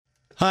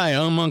Hi,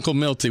 I'm Uncle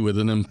Milty with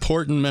an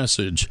important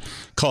message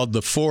called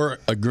the 4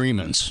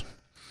 Agreements.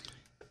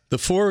 The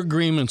 4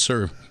 Agreements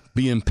are: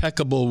 be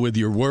impeccable with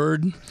your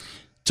word,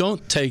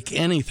 don't take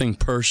anything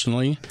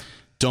personally,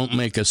 don't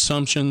make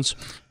assumptions,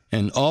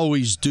 and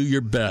always do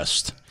your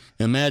best.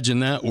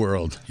 Imagine that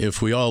world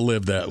if we all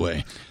lived that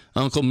way.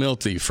 Uncle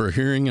Milty for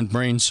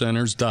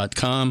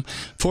hearingandbraincenters.com,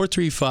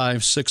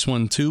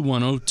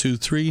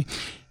 435-612-1023,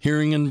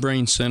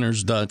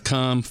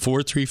 hearingandbraincenters.com,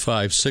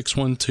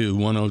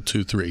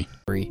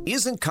 435-612-1023.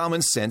 Isn't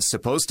common sense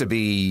supposed to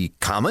be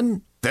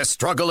common? The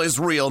struggle is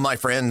real, my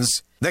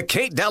friends. The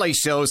Kate Dalley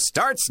Show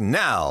starts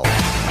now.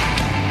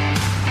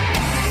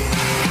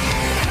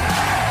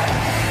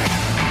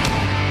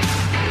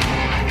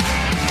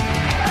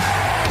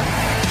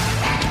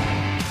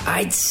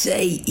 I'd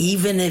say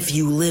even if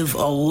you live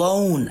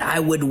alone, I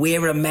would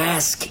wear a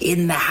mask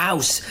in the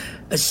house,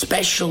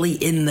 especially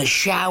in the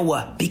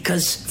shower,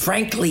 because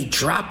frankly,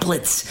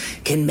 droplets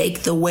can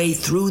make their way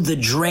through the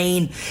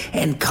drain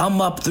and come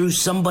up through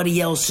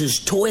somebody else's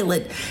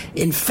toilet,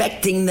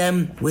 infecting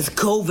them with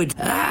COVID.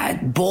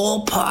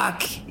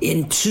 Ballpark,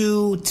 in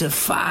 2 to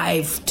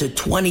 5 to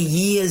 20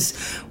 years,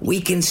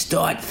 we can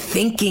start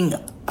thinking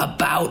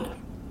about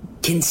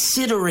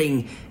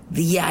considering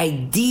the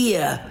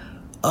idea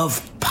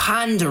of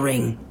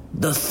pondering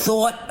the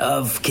thought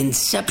of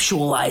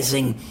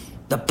conceptualizing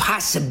the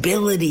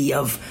possibility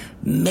of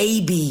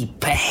maybe,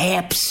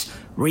 perhaps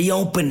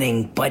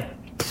reopening, but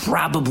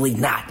probably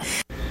not.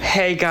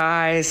 Hey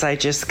guys, I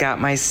just got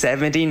my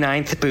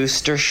 79th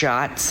booster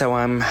shot, so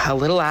I'm a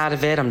little out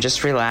of it. I'm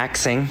just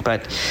relaxing,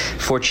 but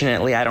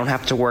fortunately I don't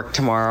have to work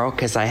tomorrow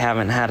because I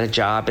haven't had a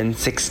job in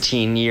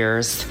 16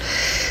 years.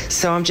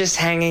 So I'm just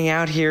hanging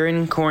out here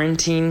in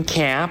quarantine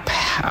camp.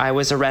 I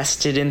was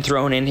arrested and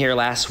thrown in here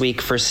last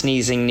week for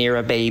sneezing near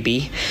a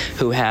baby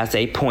who has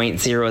a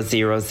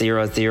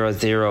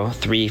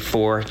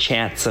 0.000034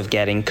 chance of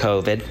getting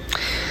COVID.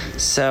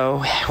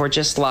 So we're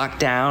just locked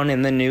down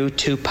in the new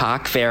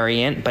Tupac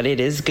variant, but it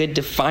is good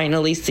to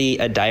finally see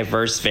a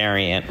diverse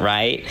variant,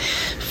 right?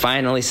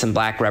 Finally some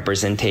black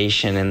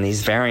representation in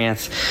these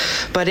variants.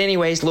 But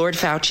anyways, Lord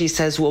Fauci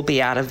says we'll be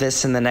out of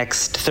this in the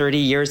next 30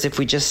 years if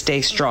we just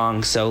stay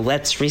strong. So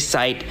let's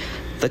recite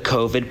the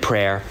COVID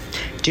prayer.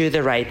 Do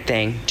the right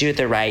thing, do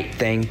the right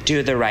thing,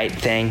 do the right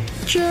thing.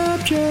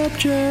 Jab, jab,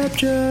 jab,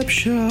 jab,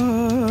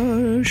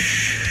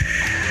 shush.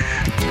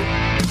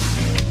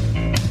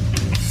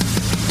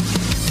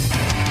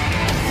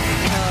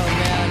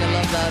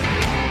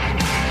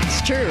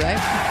 True, right?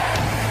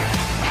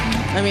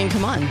 I mean,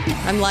 come on.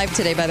 I'm live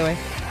today, by the way.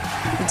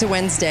 It's a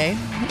Wednesday,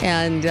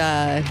 and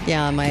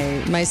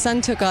my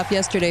son took off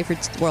yesterday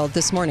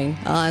this morning.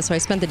 So I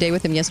spent the day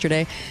with him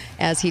yesterday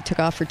as he took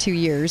off for 2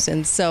 years.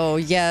 And so,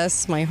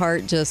 yes, my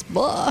heart just,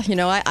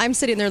 I'm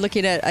sitting there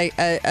looking at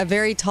a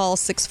very tall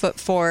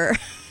 6'4"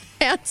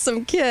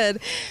 handsome kid,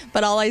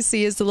 but all I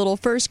see is the little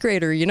first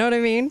grader. You know what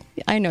I mean?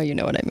 I know you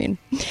know what I mean.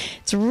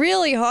 It's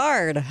really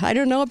hard. I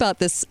don't know about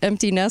this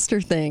empty nester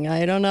thing.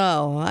 I don't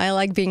know. I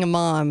like being a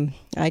mom.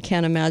 I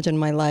can't imagine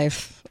my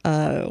life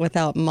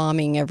without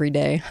momming every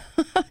day.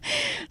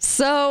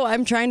 So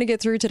I'm trying to get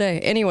through today.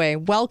 Anyway,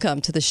 welcome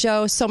to the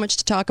show. So much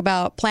to talk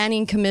about.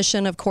 Planning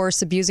Commission, of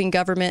course, abusing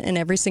government in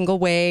every single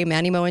way.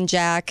 Manny, Mo, and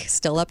Jack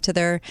still up to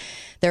their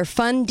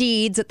fun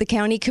deeds at the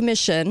county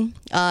commission,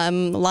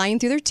 lying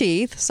through their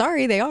teeth.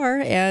 Sorry, they are.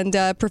 And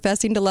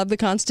professing to love the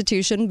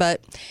Constitution, but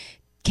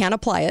can't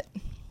apply it.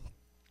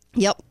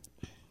 Yep.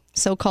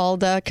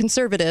 So-called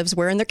conservatives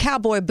wearing their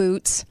cowboy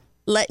boots,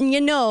 letting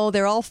you know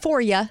they're all for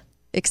you.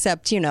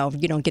 Except, you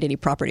don't get any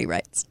property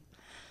rights.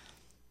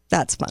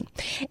 That's fun.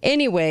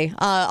 Anyway,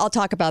 I'll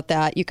talk about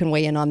that. You can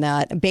weigh in on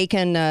that.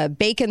 Bacon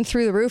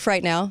through the roof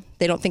right now.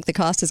 They don't think the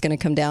cost is going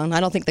to come down. I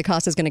don't think the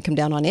cost is going to come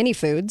down on any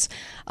foods.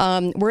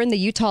 We're in the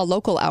Utah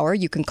Local Hour.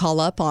 You can call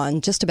up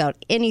on just about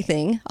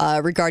anything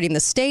regarding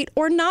the state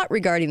or not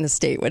regarding the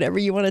state, whatever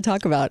you want to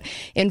talk about.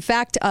 In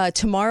fact,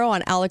 tomorrow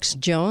on Alex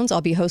Jones, I'll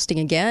be hosting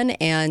again.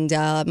 And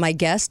my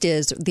guest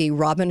is the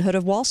Robin Hood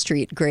of Wall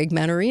Street, Greg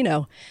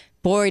Manarino.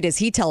 Boy, does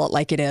he tell it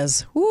like it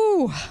is.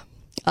 Woo.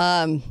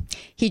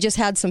 He just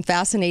had some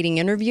fascinating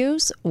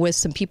interviews with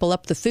some people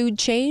up the food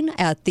chain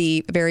at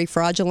the very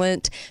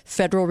fraudulent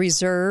Federal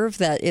Reserve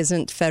that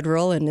isn't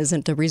federal and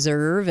isn't a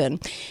reserve. And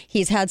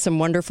he's had some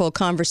wonderful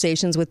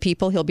conversations with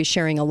people. He'll be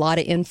sharing a lot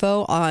of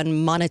info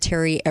on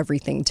monetary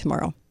everything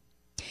tomorrow.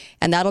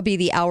 And that'll be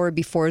the hour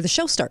before the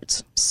show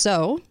starts.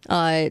 So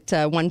at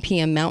 1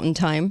 p.m. Mountain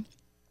Time.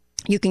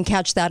 You can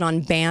catch that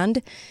on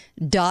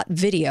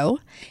band.video,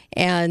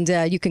 and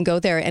you can go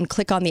there and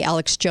click on the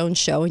Alex Jones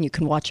Show, and you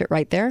can watch it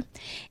right there.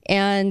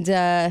 And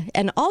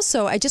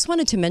also, I just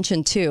wanted to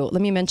mention, too,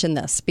 let me mention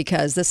this,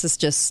 because this is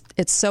just,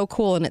 it's so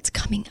cool, and it's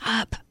coming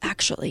up,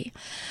 actually.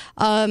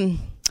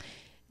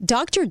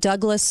 Dr.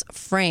 Douglas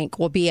Frank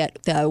will be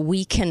at the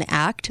We Can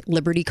Act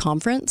Liberty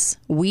Conference,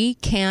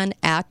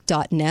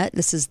 wecanact.net.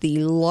 This is the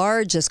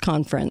largest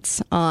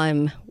conference,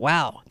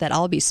 that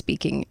I'll be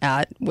speaking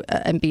at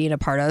and being a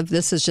part of.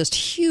 This is just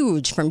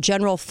huge, from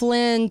General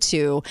Flynn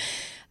to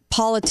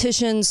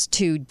politicians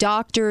to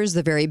doctors,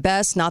 the very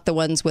best, not the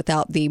ones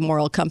without the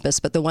moral compass,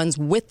 but the ones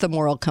with the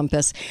moral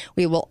compass.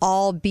 We will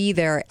all be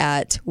there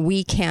at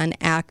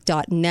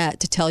wecanact.net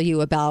to tell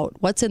you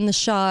about what's in the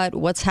shot,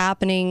 what's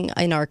happening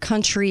in our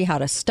country, how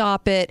to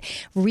stop it.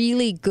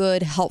 Really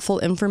good, helpful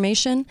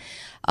information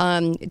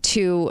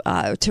to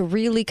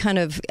really kind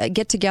of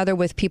get together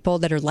with people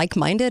that are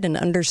like-minded and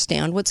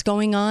understand what's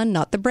going on.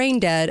 Not the brain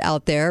dead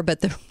out there,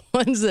 but the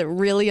ones that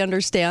really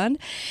understand.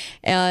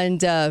 And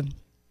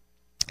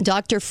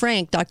Dr.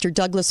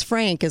 Douglas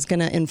Frank is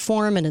going to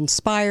inform and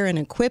inspire and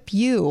equip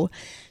you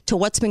to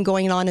what's been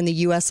going on in the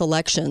U.S.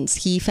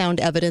 elections. He found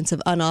evidence of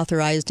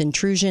unauthorized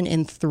intrusion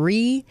in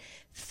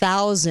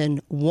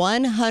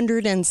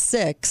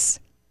 3,106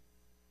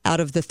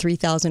 out of the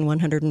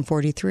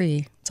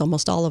 3,143. It's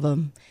almost all of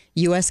them.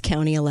 U.S.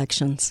 county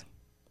elections.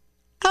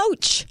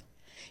 Ouch!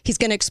 He's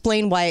going to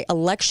explain why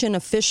election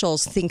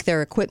officials think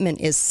their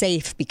equipment is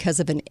safe because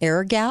of an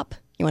air gap.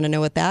 You want to know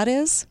what that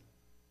is?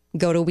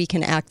 Go to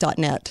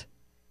wecanact.net.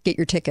 Get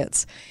your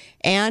tickets.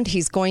 And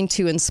he's going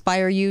to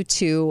inspire you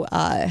to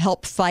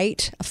help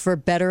fight for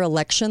better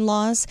election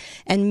laws.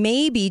 And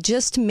maybe,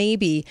 just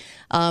maybe,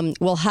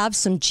 we'll have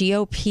some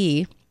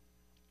GOP.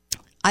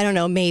 I don't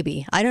know,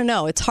 maybe. I don't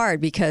know. It's hard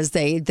because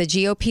the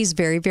GOP is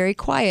very, very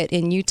quiet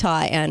in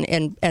Utah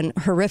and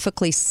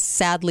horrifically,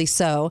 sadly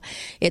so.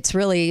 It's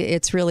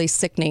really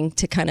sickening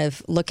to kind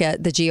of look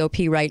at the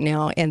GOP right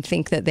now and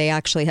think that they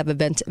actually have a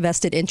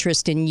vested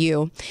interest in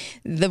you,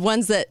 the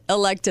ones that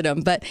elected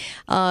them. But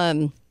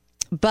I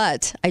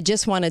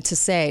just wanted to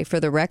say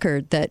for the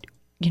record that,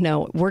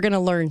 we're going to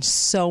learn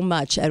so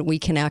much at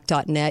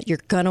wecanact.net. You're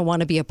going to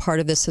want to be a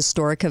part of this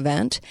historic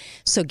event.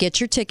 So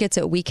get your tickets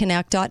at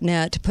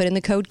wecanact.net. Put in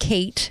the code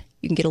KATE.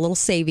 You can get a little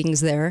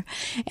savings there,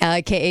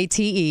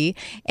 KATE.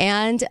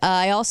 And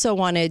I also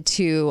wanted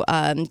to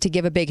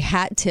give a big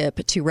hat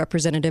tip to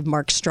Representative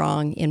Mark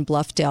Strong in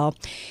Bluffdale.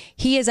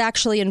 He has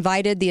actually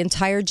invited the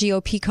entire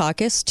GOP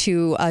caucus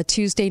to a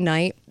Tuesday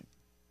night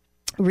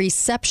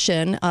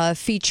reception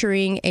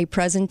featuring a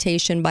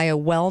presentation by a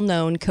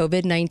well-known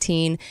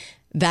COVID-19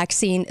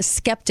 vaccine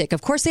skeptic.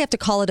 Of course, they have to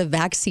call it a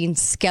vaccine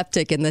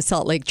skeptic in the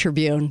Salt Lake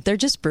Tribune. They're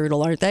just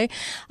brutal, aren't they?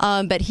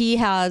 But he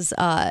has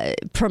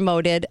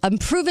promoted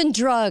unproven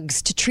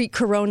drugs to treat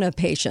corona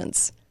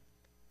patients.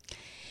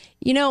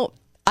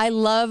 I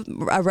love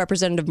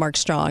Representative Mark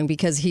Strong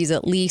because he's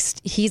at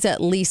least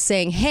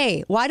saying,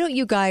 hey, why don't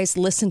you guys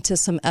listen to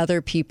some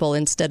other people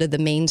instead of the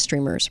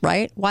mainstreamers,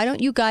 right? Why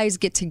don't you guys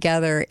get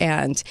together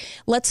and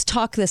let's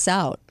talk this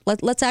out?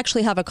 Let's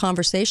actually have a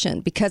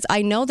conversation, because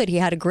I know that he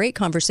had a great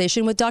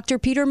conversation with Dr.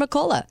 Peter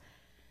McCullough.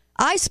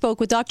 I spoke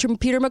with Dr.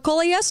 Peter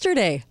McCullough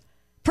yesterday,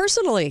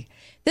 personally.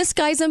 This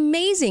guy's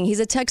amazing.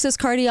 He's a Texas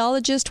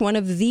cardiologist, one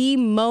of the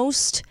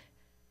most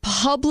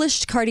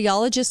published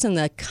cardiologists in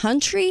the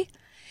country.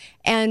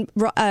 And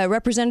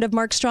Representative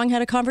Mark Strong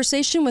had a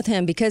conversation with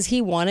him because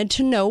he wanted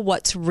to know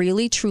what's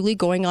really, truly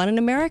going on in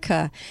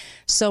America.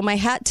 So my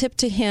hat tip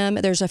to him.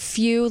 There's a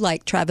few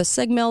like Travis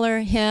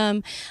Sigmiller,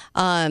 him,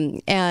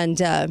 and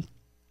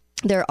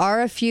there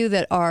are a few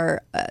that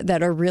are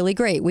really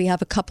great. We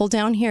have a couple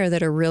down here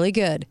that are really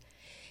good.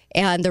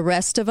 And the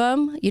rest of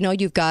them,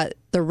 you've got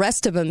the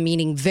rest of them,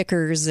 meaning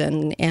Vickers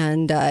and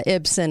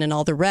Ibsen and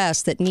all the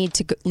rest that need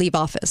to leave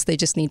office. They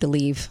just need to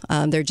leave.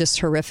 They're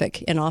just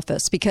horrific in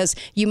office because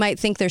you might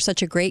think they're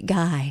such a great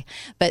guy,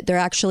 but they're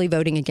actually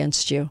voting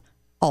against you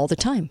all the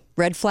time.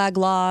 Red flag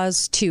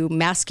laws to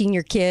masking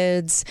your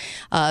kids.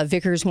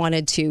 Vickers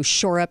wanted to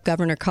shore up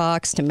Governor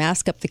Cox to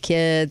mask up the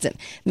kids and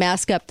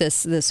mask up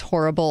this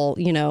horrible,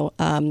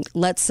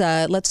 let's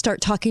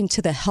start talking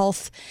to the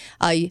health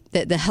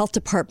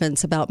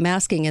departments about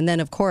masking. And then,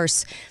 of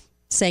course,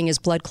 saying his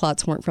blood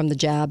clots weren't from the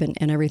jab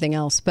and everything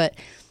else. But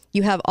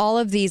you have all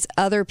of these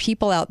other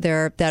people out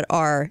there that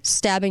are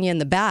stabbing you in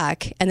the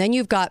back. And then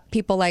you've got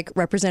people like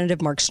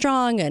Representative Mark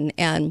Strong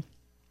and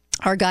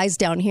our guys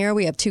down here.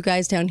 We have two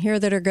guys down here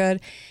that are good.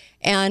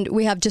 And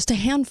we have just a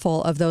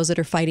handful of those that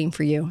are fighting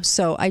for you.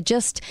 So I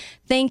just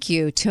thank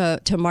you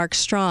to Mark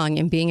Strong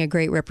in being a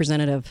great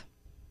representative.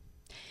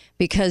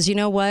 Because you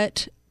know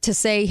what? To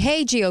say,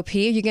 hey,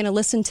 GOP, are you going to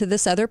listen to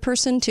this other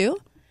person too?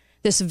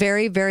 This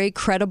very, very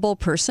credible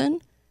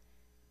person?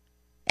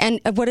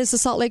 And what does the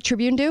Salt Lake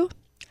Tribune do?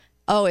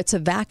 Oh, it's a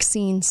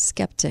vaccine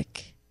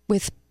skeptic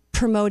with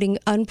promoting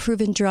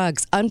unproven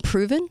drugs.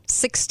 Unproven?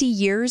 60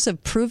 years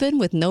of proven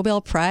with Nobel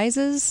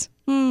Prizes?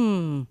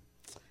 I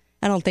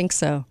don't think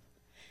so.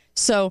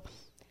 So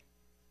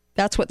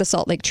that's what the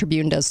Salt Lake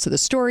Tribune does to the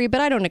story, but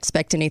I don't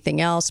expect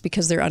anything else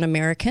because they're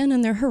un-American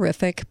and they're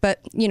horrific.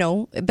 But,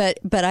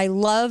 but I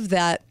love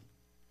that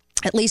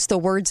at least the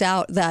words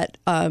out that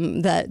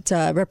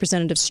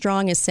Representative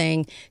Strong is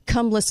saying,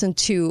 come listen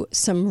to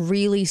some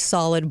really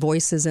solid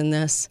voices in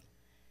this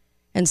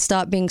and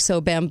stop being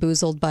so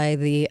bamboozled by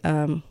the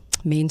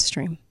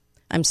mainstream.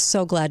 I'm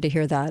so glad to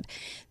hear that.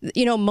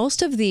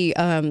 Most of the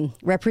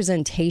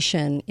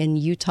representation in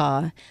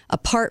Utah,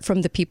 apart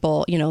from the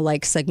people,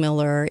 like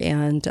Sigmiller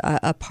and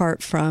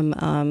apart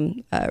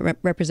from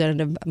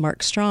Representative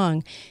Mark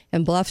Strong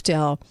in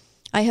Bluffdale,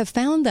 I have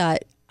found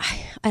that,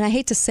 and I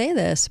hate to say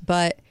this,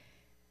 but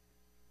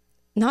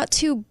not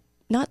too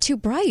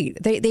bright.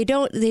 They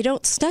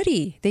don't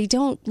study. They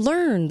don't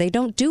learn. They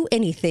don't do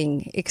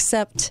anything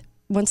except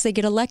once they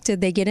get elected,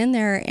 they get in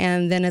there,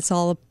 and then it's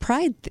all a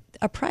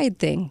pride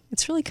thing.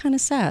 It's really kind of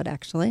sad,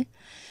 actually.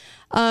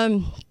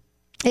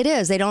 It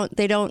is. They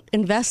don't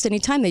invest any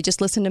time. They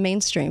just listen to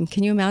mainstream.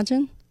 Can you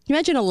imagine? Can you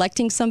imagine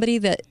electing somebody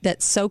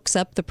that soaks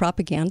up the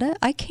propaganda?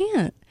 I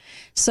can't.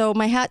 So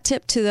my hat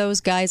tip to those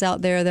guys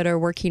out there that are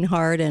working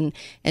hard and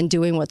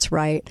doing what's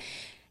right.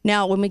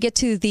 Now, when we get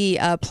to the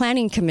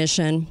Planning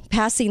Commission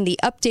passing the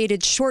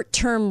updated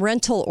short-term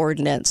rental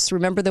ordinance,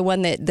 remember the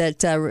one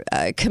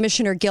that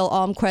Commissioner Gil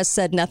Almquist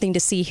said, nothing to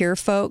see here,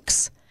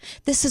 folks?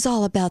 This is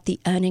all about the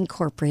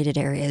unincorporated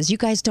areas. You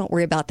guys don't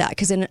worry about that,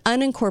 because in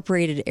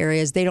unincorporated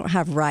areas, they don't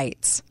have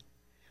rights.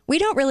 We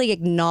don't really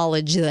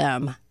acknowledge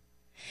them.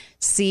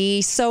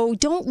 See, so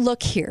don't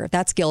look here.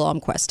 That's Gil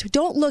Almquist.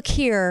 Don't look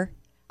here.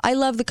 I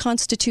love the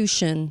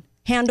Constitution.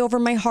 Hand over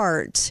my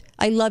heart.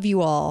 I love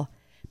you all.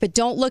 But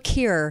don't look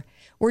here.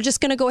 We're just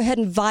going to go ahead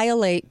and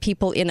violate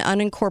people in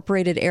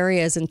unincorporated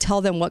areas and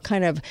tell them what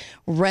kind of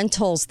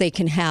rentals they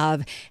can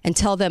have, and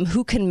tell them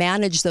who can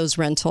manage those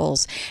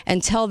rentals,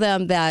 and tell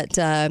them that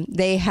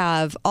they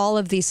have all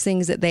of these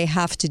things that they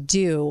have to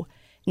do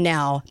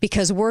now,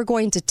 because we're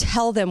going to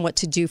tell them what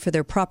to do for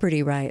their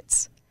property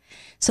rights.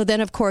 So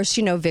then, of course,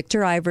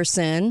 Victor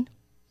Iverson,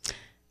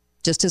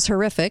 just as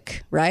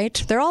horrific,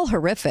 right? They're all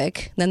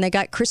horrific. Then they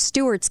got Chris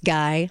Stewart's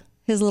guy,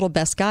 his little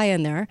best guy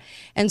in there.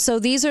 And so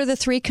these are the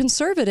three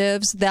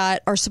conservatives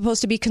that are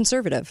supposed to be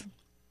conservative.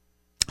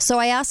 So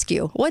I ask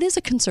you, what is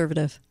a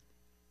conservative?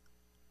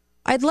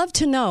 I'd love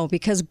to know,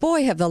 because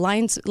boy, have the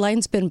lines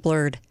been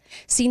blurred.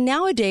 See,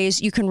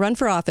 nowadays you can run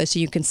for office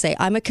and you can say,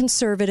 I'm a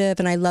conservative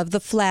and I love the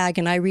flag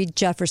and I read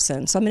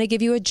Jefferson. So I'm going to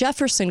give you a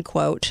Jefferson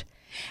quote,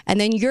 and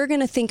then you're going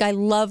to think I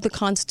love the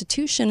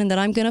Constitution and that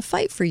I'm going to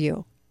fight for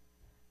you.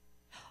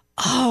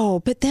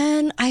 Oh, but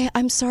then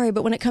I'm sorry,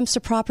 but when it comes to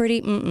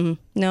property,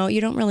 no,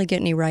 you don't really get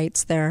any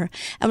rights there.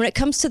 And when it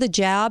comes to the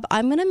jab,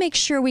 I'm going to make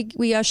sure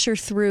we usher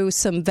through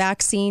some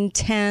vaccine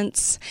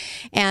tents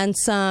and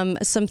some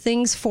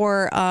things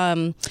for,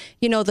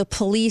 the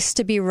police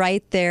to be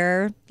right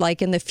there,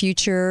 like in the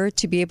future,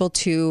 to be able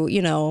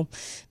to,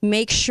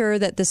 make sure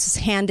that this is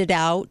handed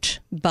out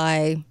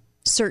by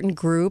certain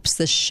groups,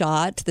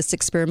 this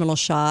experimental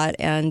shot.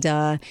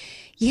 And,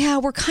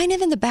 we're kind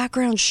of in the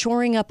background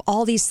shoring up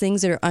all these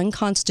things that are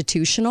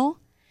unconstitutional,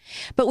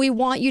 but we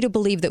want you to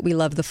believe that we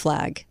love the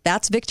flag.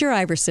 That's Victor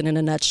Iverson in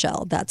a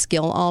nutshell. That's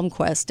Gil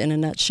Almquist in a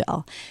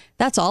nutshell.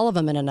 That's all of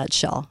them in a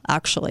nutshell,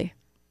 actually.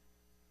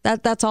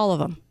 That's all of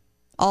them,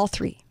 all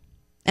three.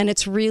 And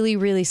it's really,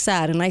 really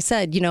sad. And I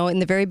said, in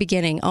the very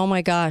beginning, oh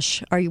my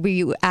gosh, were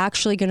you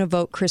actually going to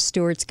vote Chris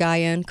Stewart's guy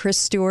in? Chris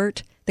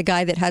Stewart, the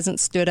guy that hasn't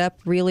stood up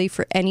really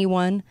for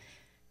anyone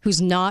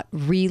who's not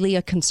really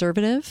a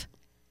conservative,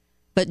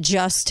 but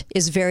just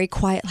is very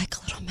quiet like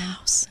a little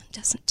mouse and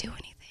doesn't do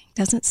anything,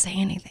 doesn't say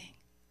anything.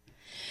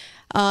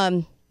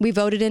 We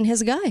voted in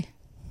his guy.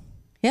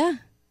 Yeah.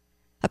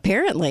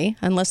 Apparently,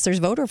 unless there's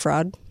voter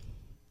fraud.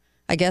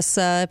 I guess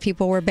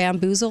people were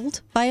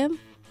bamboozled by him.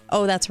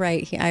 Oh, that's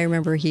right. I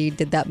remember he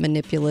did that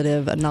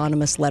manipulative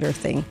anonymous letter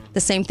thing. The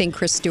same thing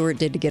Chris Stewart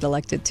did to get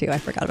elected, too. I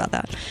forgot about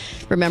that.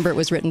 Remember, it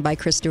was written by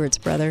Chris Stewart's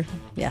brother.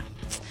 Yeah.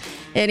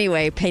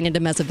 Anyway, painted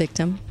him as a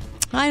victim.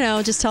 I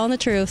know, just telling the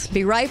truth.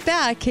 Be right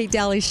back. Kate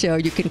Dalley Show.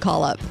 You can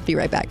call up. Be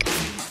right back.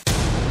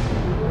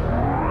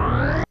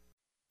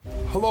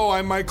 Hello,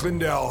 I'm Mike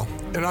Lindell,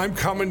 and I'm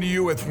coming to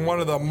you with one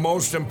of the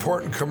most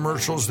important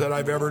commercials that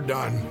I've ever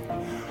done.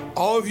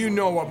 All of you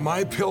know what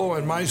MyPillow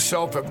and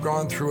myself have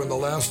gone through in the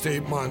last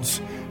 8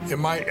 months in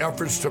my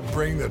efforts to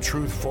bring the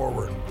truth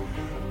forward.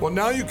 Well,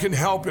 now you can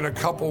help in a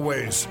couple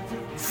ways.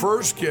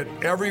 First, get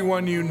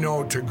everyone you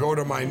know to go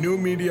to my new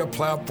media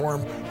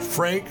platform,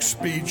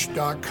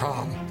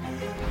 frankspeech.com.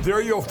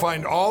 There you'll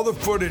find all the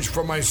footage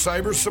from my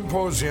cyber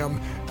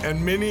symposium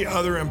and many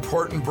other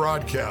important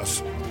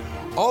broadcasts.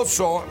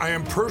 Also, I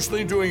am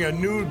personally doing a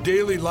new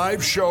daily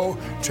live show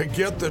to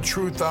get the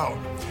truth out.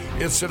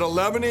 It's at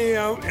 11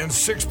 a.m. and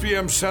 6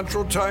 p.m.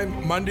 Central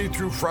Time, Monday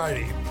through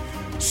Friday.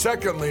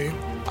 Secondly,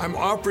 I'm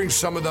offering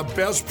some of the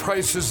best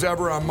prices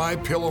ever on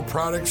MyPillow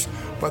products,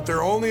 but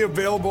they're only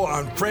available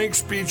on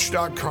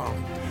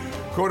frankspeech.com.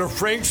 Go to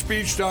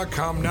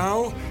frankspeech.com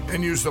now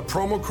and use the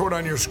promo code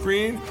on your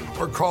screen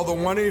or call the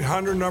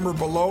 1-800 number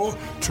below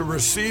to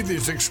receive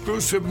these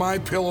exclusive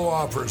MyPillow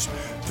offers.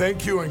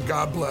 Thank you and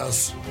God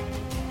bless.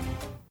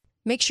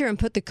 Make sure and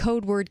put the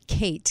code word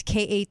KATE,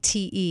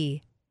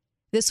 K-A-T-E.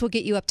 This will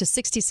get you up to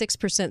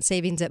 66%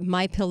 savings at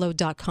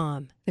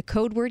mypillow.com. The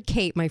code word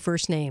KATE, my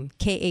first name,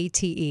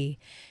 K-A-T-E.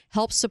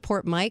 Help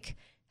support Mike,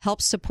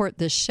 help support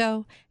this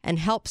show, and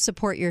help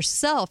support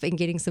yourself in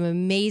getting some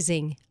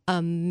amazing,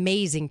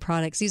 amazing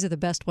products. These are the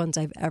best ones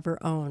I've ever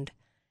owned.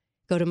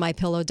 Go to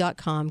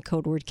mypillow.com,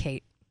 code word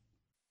KATE.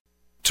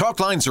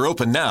 Talk lines are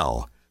open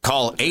now.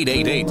 Call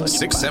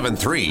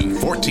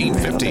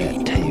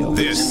 888-673-1450.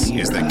 This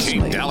is the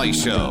Kate Dalley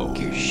Show.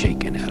 You're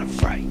shaking out of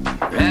fright.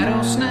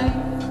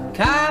 Rattlesnake,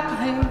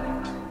 copperhead,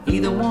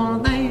 either one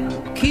of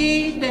them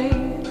keep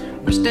dead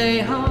or stay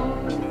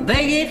home.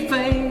 They get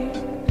fed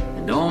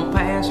and don't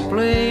pass a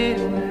plate.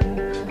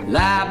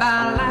 Lie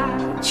by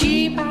lie,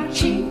 cheat by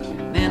cheat,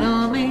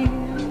 venom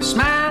in,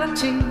 smiling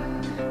teeth.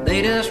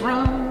 They just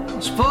run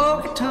with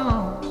spoken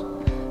tongues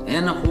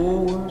and the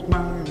whole world's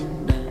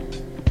burning down.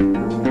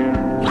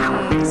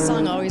 This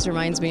song always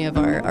reminds me of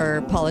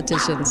our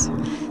politicians,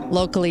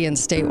 locally and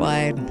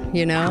statewide,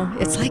 you know?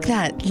 It's like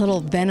that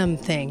little venom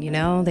thing, you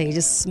know? They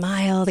just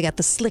smile, they got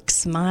the slick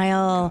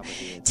smile,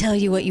 tell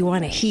you what you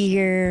want to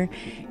hear,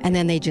 and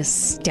then they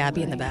just stab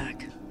you in the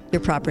back. Your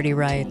property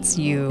rights,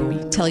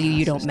 you tell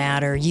you don't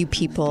matter, you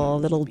people,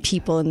 little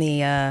people in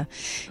the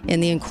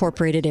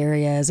incorporated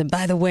areas. And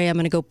by the way, I'm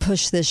going to go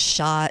push this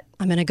shot.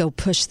 I'm going to go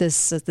push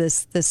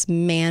this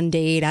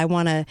mandate. I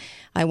want,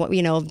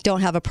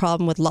 don't have a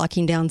problem with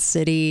locking down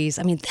cities.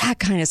 I mean, that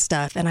kind of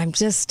stuff. And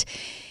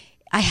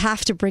I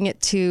have to bring it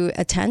to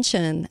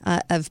attention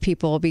of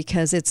people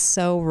because it's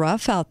so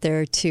rough out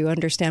there to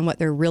understand what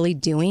they're really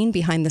doing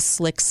behind the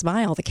slick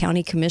smile. The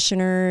county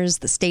commissioners,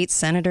 the state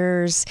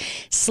senators,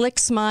 slick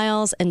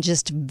smiles and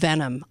just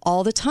venom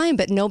all the time.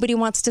 But nobody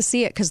wants to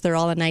see it because they're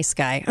all a nice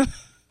guy.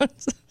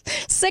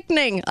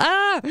 Sickening.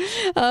 By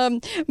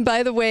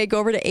the way, go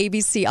over to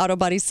ABC Auto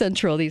Body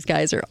Central. These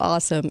guys are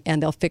awesome,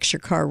 and they'll fix your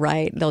car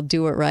right. They'll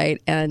do it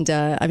right, and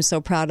I'm so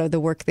proud of the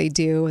work they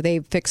do. They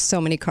fix so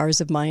many cars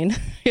of mine,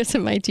 yes,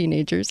 and my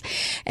teenagers.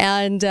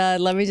 And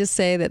let me just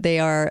say that they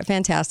are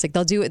fantastic.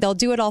 They'll do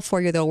it all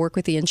for you. They'll work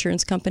with the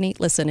insurance company.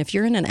 Listen, if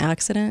you're in an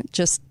accident,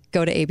 just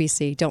go to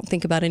ABC. Don't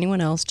think about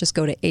anyone else. Just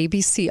go to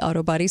ABC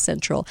Auto Body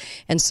Central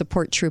and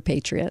support true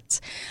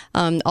patriots.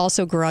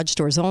 Also, Garage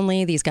Doors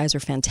Only. These guys are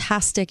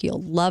fantastic.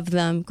 You'll love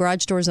them.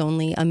 Garage Doors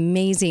Only,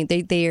 amazing.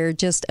 They are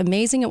just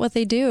amazing at what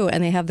they do,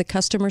 and they have the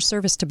customer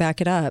service to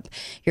back it up.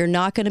 You're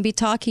not going to be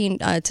talking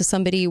to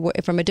somebody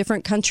from a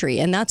different country,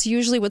 and that's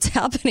usually what's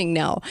happening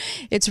now.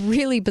 It's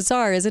really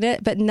bizarre, isn't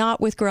it? But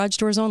not with Garage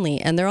Doors Only.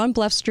 And they're on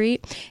Bluff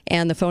Street,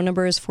 and the phone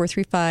number is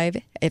 435.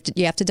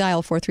 You have to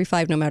dial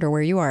 435 no matter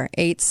where you are.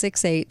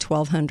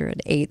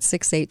 868-1200,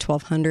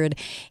 868-1200,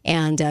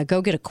 and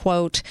go get a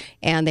quote.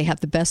 And they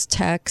have the best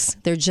techs.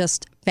 They're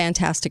just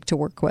fantastic to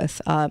work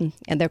with. And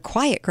they're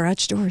quiet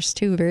garage doors,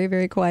 too. Very,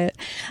 very quiet.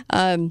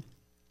 I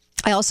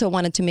also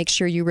wanted to make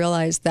sure you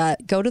realize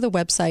that go to the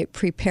website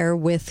Prepare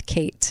with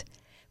Kate.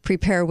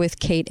 Prepare with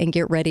Kate and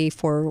get ready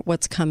for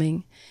what's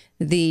coming.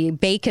 The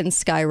bacon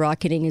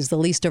skyrocketing is the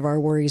least of our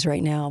worries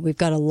right now. We've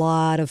got a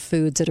lot of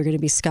foods that are going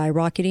to be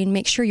skyrocketing.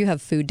 Make sure you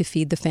have food to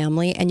feed the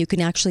family, and you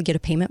can actually get a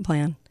payment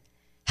plan.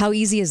 How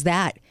easy is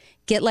that?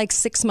 Get like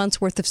 6 months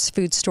worth of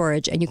food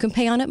storage, and you can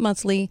pay on it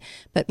monthly,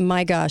 but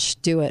my gosh,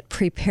 do it.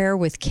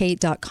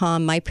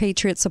 Preparewithkate.com. My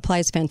Patriot Supply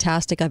is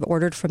fantastic. I've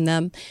ordered from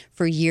them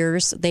for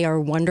years. They are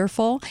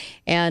wonderful.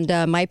 And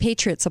My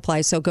Patriot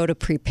Supply, so go to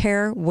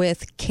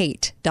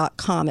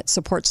preparewithkate.com. It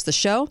supports the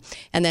show,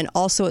 and then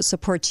also it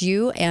supports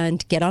you,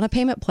 and get on a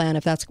payment plan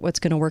if that's what's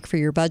going to work for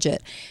your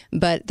budget.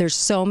 But there's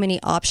so many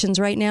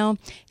options right now,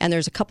 and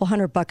there's a couple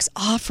 $100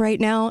 off right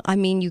now. I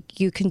mean,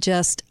 you can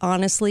just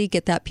honestly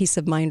get that peace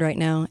of mind right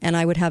now. And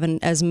I would have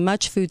as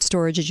much food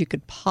storage as you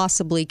could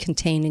possibly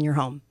contain in your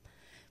home.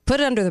 Put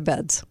it under the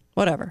beds,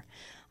 whatever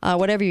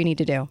you need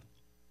to do.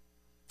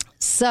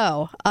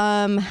 So,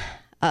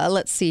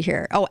 let's see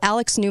here. Oh,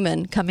 Alex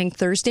Newman coming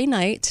Thursday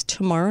night,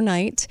 tomorrow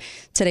night.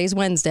 Today's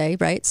Wednesday,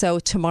 right? So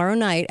tomorrow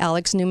night,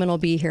 Alex Newman will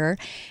be here,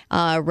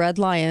 Red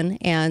Lion,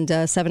 and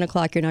 7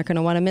 o'clock. You're not going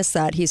to want to miss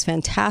that. He's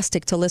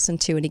fantastic to listen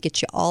to, and he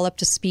gets you all up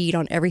to speed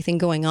on everything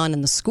going on in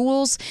the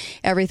schools,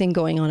 everything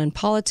going on in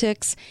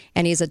politics,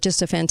 and he's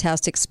just a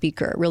fantastic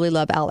speaker. Really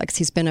love Alex.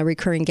 He's been a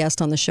recurring guest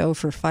on the show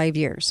for 5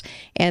 years.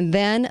 And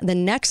then the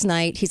next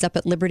night, he's up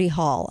at Liberty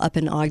Hall up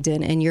in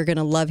Ogden, and you're going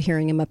to love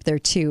hearing him up there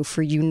too,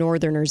 for you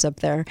Northerners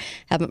up there.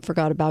 Haven't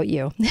forgot about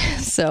you.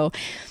 So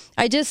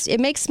it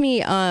makes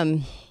me,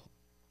 and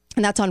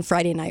that's on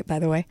Friday night, by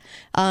the way,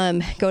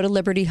 go to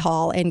Liberty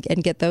Hall and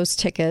get those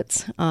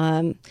tickets.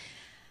 I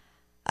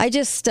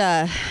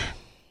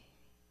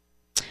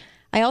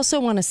also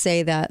want to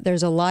say that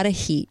there's a lot of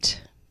heat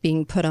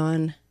being put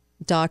on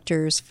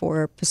doctors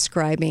for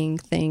prescribing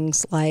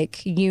things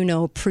like,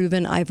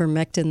 proven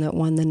ivermectin that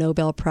won the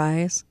Nobel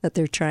Prize, that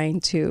they're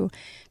trying to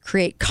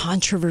create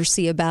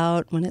controversy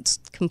about when it's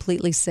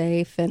completely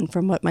safe. And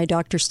from what my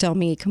doctors tell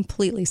me,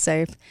 completely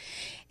safe.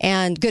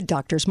 And good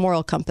doctors,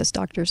 moral compass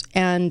doctors.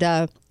 And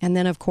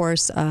then, of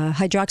course,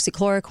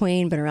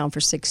 hydroxychloroquine, been around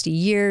for 60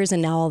 years.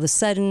 And now all of a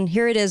sudden,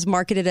 here it is,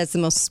 marketed as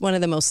one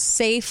of the most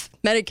safe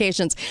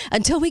medications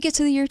until we get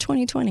to the year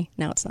 2020.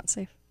 Now it's not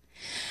safe.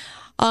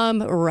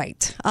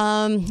 Right.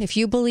 If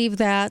you believe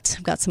that,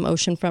 I've got some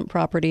oceanfront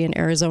property in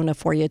Arizona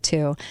for you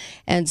too.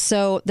 And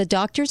so the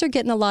doctors are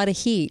getting a lot of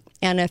heat.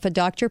 And if a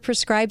doctor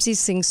prescribes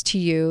these things to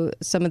you,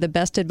 some of the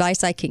best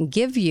advice I can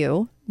give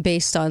you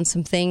based on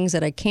some things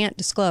that I can't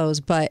disclose,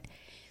 but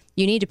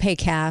you need to pay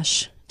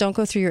cash. Don't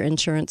go through your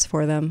insurance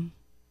for them.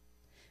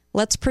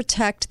 Let's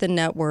protect the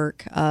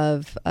network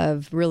of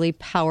really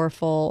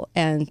powerful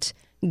and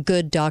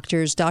good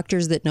doctors,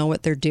 doctors that know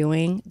what they're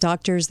doing,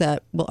 doctors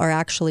that are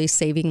actually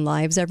saving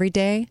lives every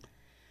day.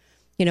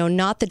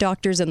 Not the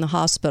doctors in the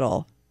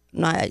hospital.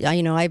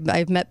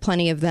 I've met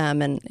plenty of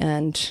them,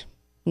 and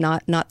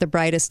not the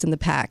brightest in the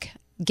pack.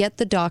 Get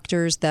the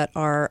doctors that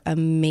are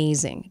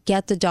amazing.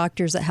 Get the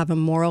doctors that have a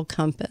moral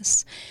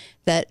compass,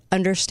 that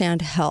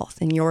understand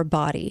health in your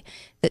body,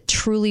 that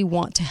truly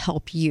want to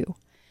help you,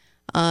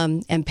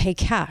 and pay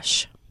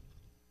cash.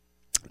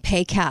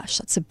 Pay cash.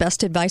 That's the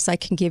best advice I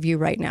can give you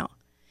right now.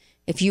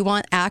 If you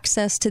want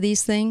access to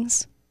these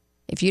things,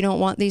 if you don't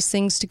want these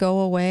things to go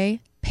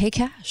away, pay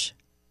cash.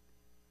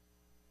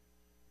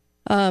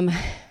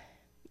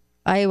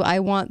 I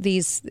want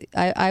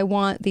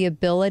the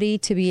ability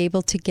to be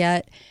able to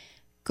get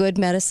good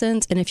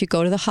medicines. And if you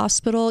go to the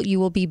hospital, you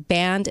will be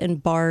banned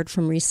and barred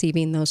from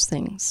receiving those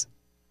things.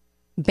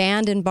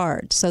 Banned and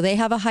barred. So they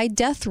have a high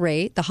death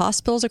rate. The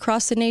hospitals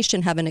across the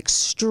nation have an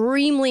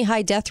extremely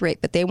high death rate,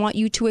 but they want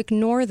you to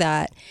ignore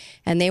that.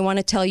 And they want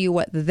to tell you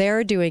what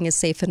they're doing is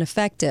safe and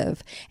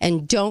effective.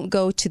 And don't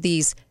go to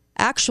these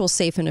actual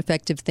safe and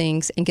effective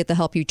things and get the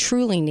help you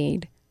truly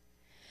need.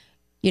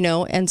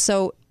 And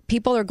so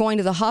people are going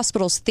to the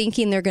hospitals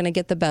thinking they're going to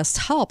get the best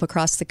help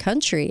across the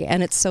country.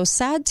 And it's so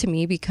sad to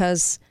me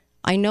because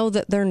I know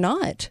that they're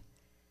not.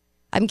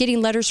 I'm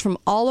getting letters from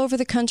all over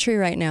the country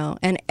right now,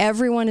 and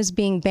everyone is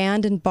being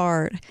banned and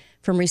barred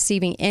from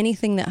receiving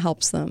anything that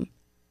helps them,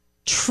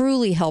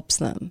 truly helps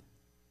them,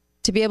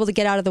 to be able to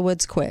get out of the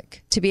woods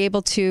quick, to be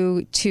able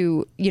to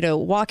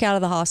walk out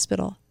of the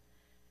hospital.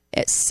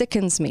 It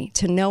sickens me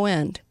to no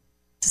end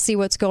to see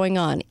what's going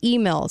on.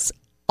 Emails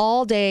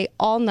all day,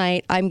 all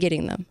night, I'm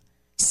getting them.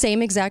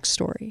 Same exact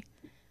story.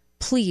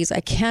 Please,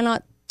 I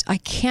can't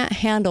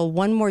handle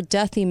one more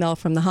death email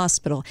from the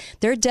hospital.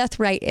 Their death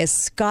rate is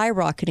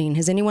skyrocketing.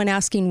 Is anyone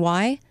asking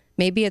why?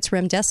 Maybe it's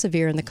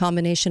remdesivir and the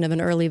combination of an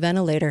early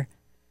ventilator.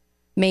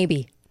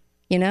 Maybe.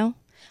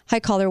 Hi,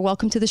 caller.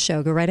 Welcome to the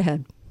show. Go right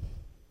ahead.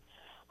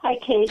 Hi,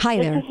 Kate. Hi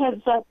there. Just a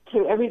heads up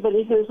to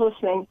everybody who's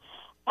listening.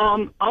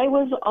 I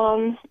was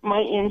on my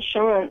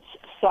insurance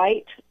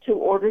site to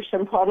order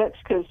some products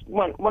because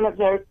one of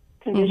their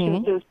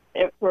conditions is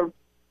if for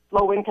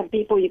low-income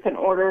people, you can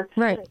order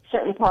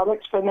certain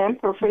products for them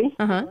for free.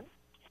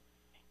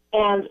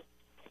 And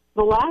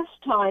the last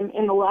time,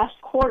 in the last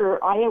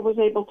quarter, I was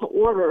able to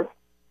order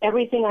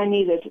everything I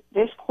needed.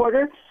 This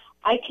quarter,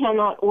 I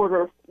cannot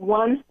order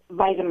one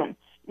vitamin.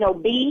 No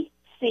B,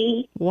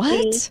 C,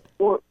 D,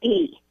 or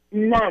E.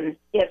 None.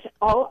 It's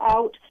all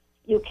out.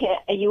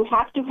 You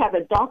have to have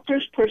a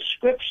doctor's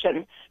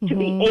prescription to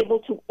be able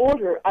to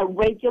order a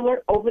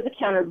regular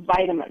over-the-counter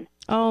vitamin.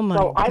 Oh, my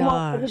So gosh. I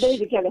want everybody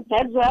to get a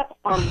heads up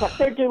on what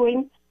they're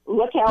doing.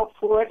 Look out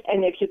for it.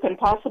 And if you can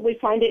possibly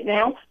find it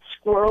now,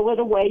 squirrel it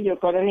away. You're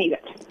going to need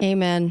it.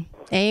 Amen.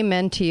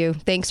 Amen to you.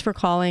 Thanks for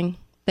calling.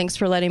 Thanks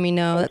for letting me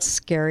know. That's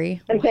scary.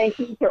 And thank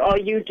you for all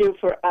you do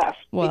for us.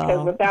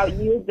 Because without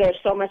you, there's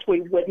so much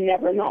we would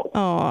never know.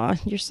 Oh,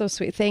 you're so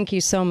sweet. Thank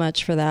you so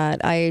much for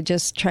that. I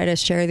just try to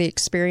share the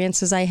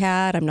experiences I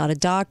had. I'm not a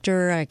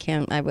doctor.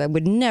 I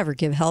would never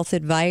give health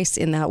advice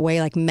in that way,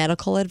 like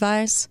medical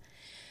advice.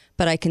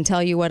 But I can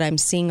tell you what I'm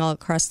seeing all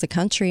across the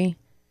country.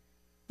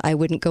 I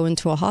wouldn't go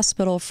into a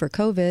hospital for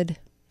COVID.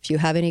 If you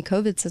have any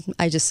COVID,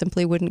 I just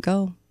simply wouldn't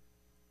go.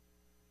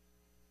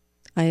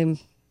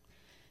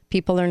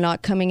 People are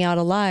not coming out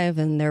alive,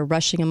 and they're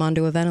rushing them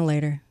onto a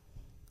ventilator.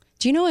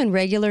 Do you know in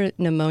regular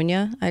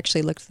pneumonia, I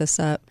actually looked this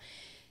up,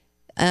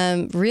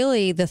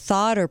 really the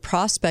thought or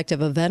prospect of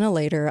a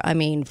ventilator,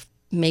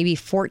 maybe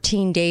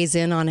 14 days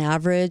in on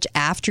average,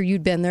 after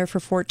you'd been there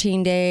for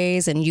 14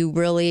 days, and you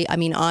really,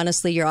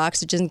 honestly, your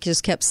oxygen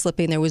just kept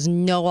slipping. There was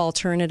no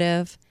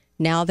alternative.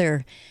 Now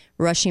they're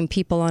rushing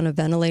people on a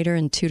ventilator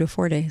in 2 to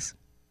 4 days.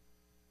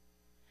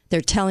 They're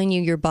telling you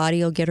your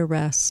body will get a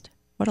rest.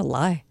 What a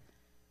lie.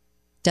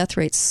 Death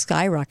rate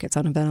skyrockets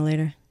on a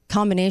ventilator.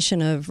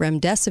 Combination of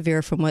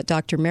remdesivir, from what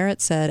Dr.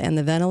 Merritt said, and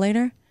the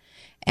ventilator,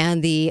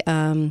 and the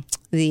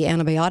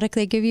antibiotic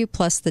they give you,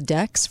 plus the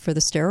Dex for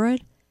the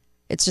steroid.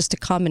 It's just a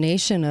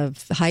combination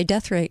of high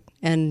death rate,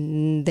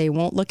 and they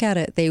won't look at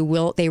it. They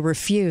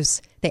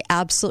refuse. They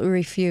absolutely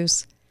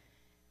refuse.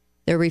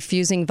 They're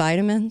refusing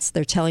vitamins.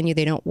 They're telling you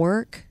they don't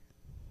work.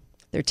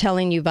 They're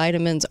telling you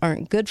vitamins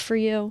aren't good for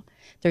you.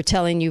 They're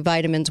telling you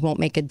vitamins won't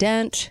make a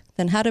dent.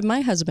 Then how did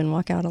my husband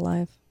walk out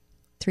alive?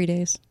 3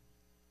 days.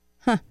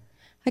 Hi,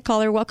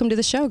 caller. Welcome to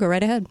the show. Go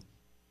right ahead.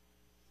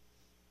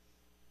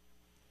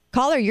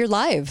 Caller, you're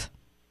live.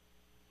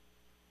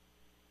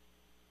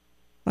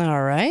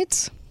 All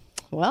right.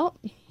 Well,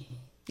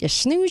 you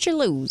snooze, you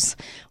lose.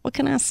 What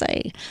can I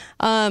say?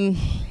 I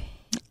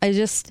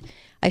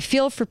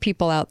feel for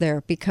people out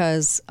there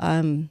because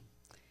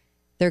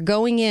they're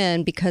going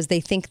in because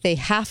they think they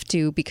have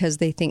to, because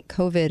they think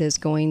COVID is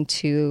going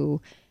to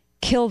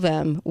kill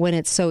them when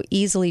it's so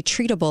easily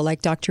treatable,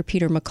 like Dr.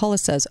 Peter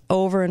McCullough says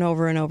over and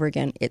over and over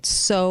again. It's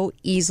so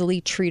easily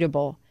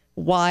treatable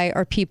Why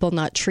are people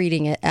not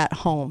treating it at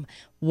home?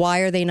 Why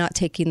are they not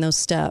taking those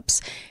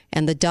steps?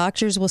 And the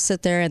doctors will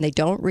sit there and they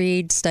don't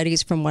read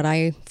studies. From what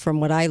I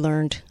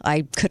learned,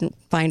 I couldn't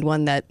find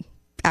one that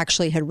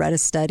actually had read a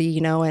study,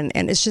 and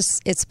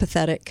it's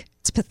pathetic.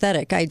 It's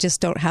pathetic. I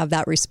just don't have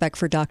that respect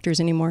for doctors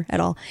anymore at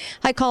all.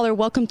 Hi, caller.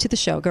 Welcome to the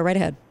show. Go right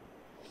ahead.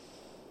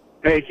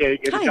 Hey,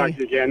 Kate. Good to talk to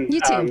you again.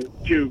 You too.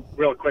 Two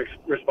real quick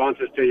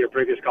responses to your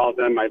previous calls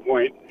and my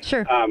point.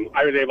 Sure.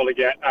 I was able to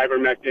get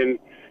ivermectin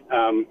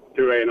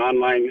through an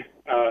online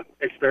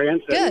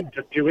experience. Good. And it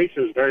took 2 weeks.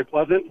 It was very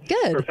pleasant.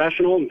 Good.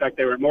 Professional. In fact,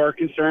 they were more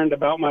concerned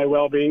about my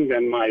well-being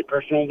than my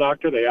personal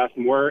doctor. They asked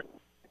more,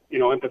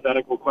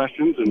 empathetical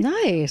questions. And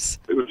nice.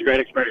 It was a great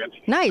experience.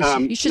 Nice.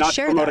 You should not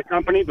share to promote that. a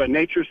company, but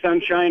Nature's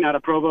Sunshine out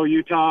of Provo,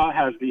 Utah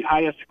has the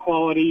highest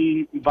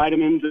quality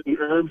vitamins and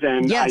herbs,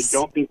 and Yes. I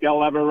don't think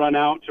they'll ever run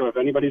out. So if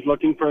anybody's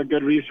looking for a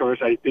good resource,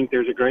 I think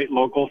there's a great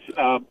local,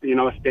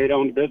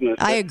 state-owned business.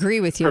 I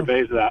agree with you.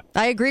 Purveys that.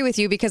 I agree with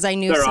you because I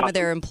knew They're some awesome. of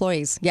their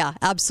employees. Yeah,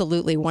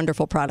 absolutely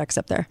wonderful products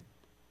up there.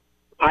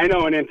 I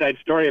know an inside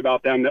story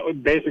about them that was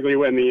basically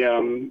when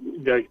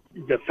the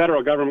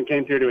federal government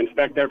came through to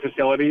inspect their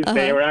facilities,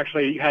 they were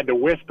actually had to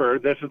whisper,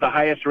 "This is the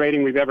highest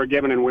rating we've ever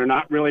given, and we're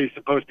not really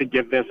supposed to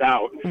give this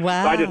out."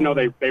 Wow. So I just know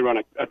they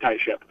run a tight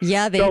ship.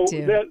 Yeah, they so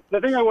do.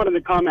 The thing I wanted to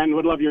comment and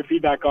would love your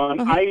feedback on,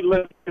 I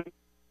live.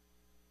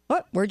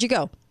 What? Where'd you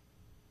go?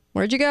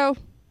 Where'd you go?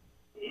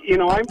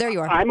 There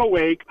you are. I'm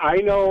awake. I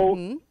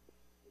know.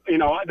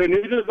 The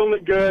news is only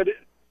good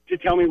to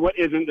tell me what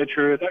isn't the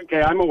truth.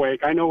 Okay, I'm awake.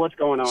 I know what's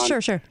going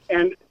on. Sure.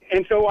 And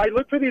so I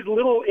look for these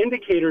little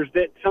indicators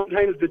that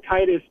sometimes the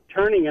tide is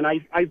turning, and I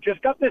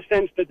just got this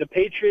sense that the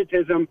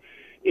patriotism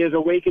is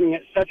awakening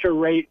at such a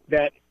rate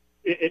that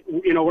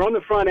we're on the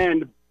front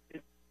end,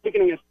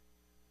 thinking it's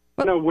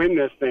going to win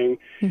this thing.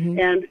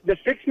 And the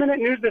 6-minute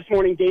news this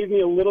morning gave me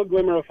a little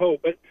glimmer of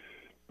hope, but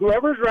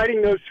whoever's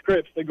writing those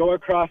scripts that go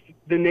across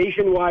the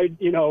nationwide,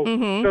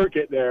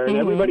 circuit there, and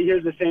everybody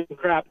hears the same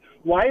crap,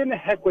 why in the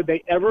heck would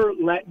they ever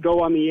let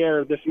go on the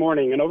air this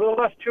morning? And over the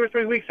last 2 or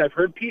 3 weeks, I've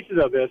heard pieces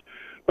of this,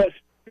 but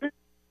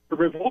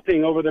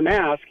revolting over the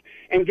mask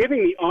and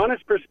giving the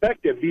honest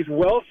perspective, these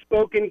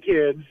well-spoken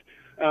kids,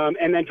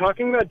 and then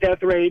talking about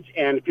death rates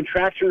and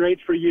contraction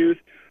rates for youth.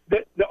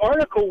 The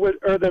article was,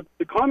 or the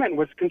comment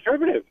was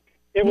conservative.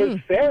 It was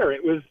fair.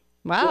 It was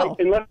wow.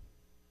 Unless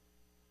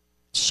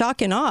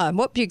Shock and awe.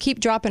 Whoop, you keep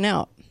dropping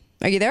out.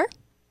 Are you there?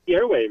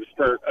 airwaves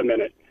for a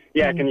minute.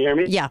 Yeah, can you hear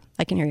me? Yeah,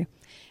 I can hear you.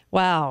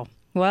 Wow.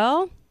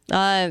 Well,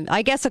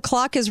 I guess a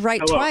clock is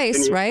right Hello,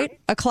 twice, right?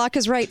 A clock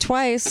is right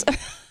twice.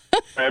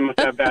 I must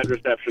have bad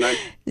reception.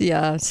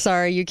 Yeah,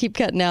 sorry, you keep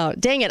cutting out.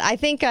 Dang it! I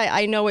think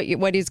I know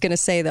what he's going to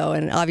say though,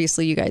 and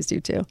obviously you guys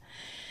do too.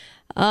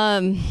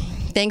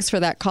 Thanks for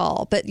that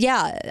call, but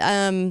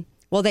yeah,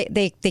 well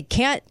they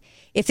can't,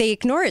 if they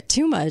ignore it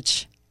too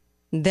much,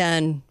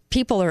 then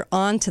people are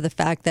on to the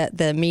fact that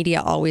the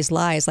media always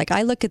lies. Like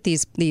I look at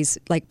these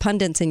like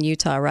pundits in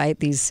Utah, right?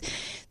 These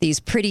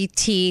pretty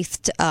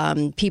teethed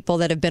people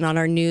that have been on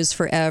our news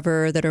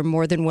forever, that are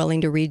more than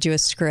willing to read you a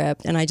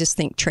script, and I just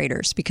think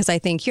traitors, because I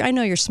think I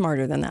know you're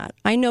smarter than that.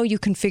 I know you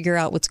can figure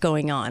out what's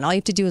going on. All you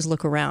have to do is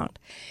look around.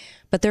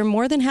 But they're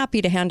more than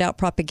happy to hand out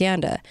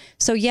propaganda.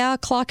 So yeah,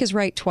 clock is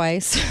right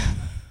twice.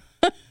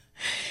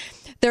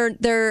 They're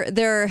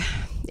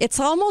it's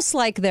almost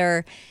like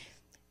they're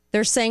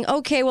saying,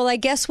 okay, well, I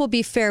guess we'll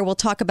be fair. We'll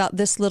talk about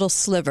this little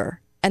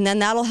sliver, and then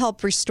that'll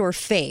help restore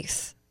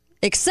faith.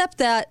 Except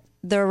that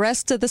the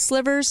rest of the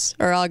slivers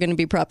are all going to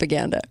be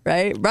propaganda,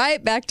 right?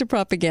 Right back to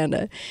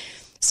propaganda.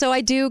 So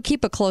I do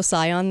keep a close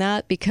eye on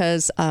that,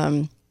 because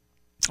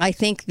I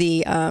think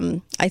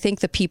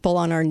the people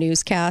on our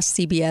newscast,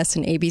 CBS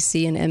and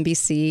ABC and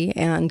NBC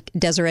and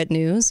Deseret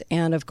News,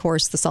 and of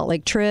course the Salt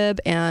Lake Trib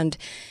and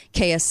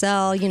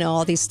KSL,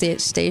 all these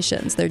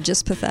stations, they're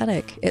just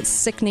pathetic. It's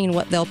sickening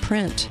what they'll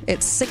print.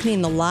 It's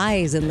sickening, the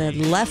lies and the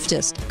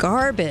leftist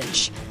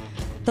garbage.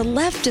 The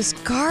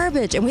leftist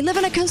garbage. And we live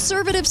in a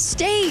conservative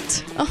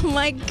state. Oh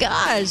my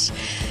gosh.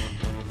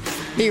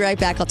 Be right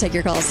back. I'll take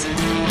your calls.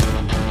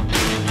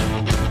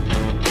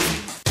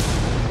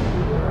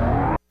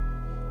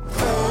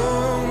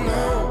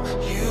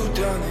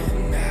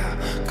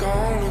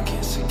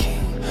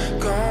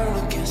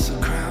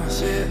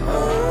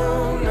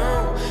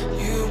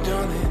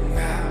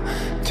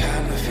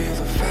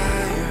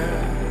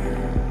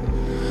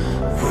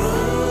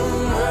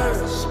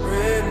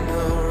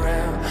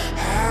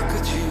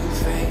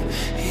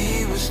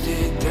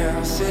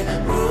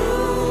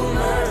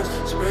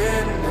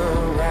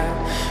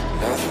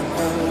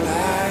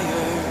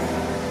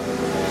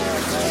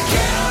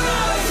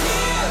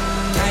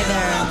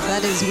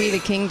 That is We the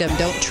Kingdom,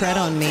 Don't Tread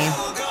on Me.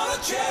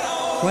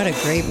 What a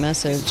great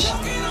message.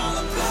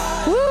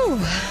 Woo!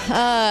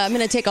 I'm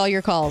going to take all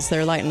your calls.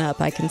 They're lighting up.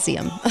 I can see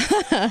them.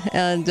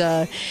 And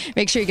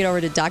make sure you get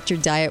over to Dr.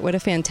 Diet. What a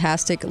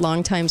fantastic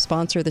longtime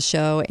sponsor of the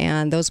show.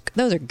 And those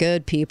are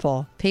good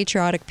people,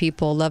 patriotic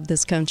people, love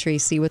this country,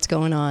 see what's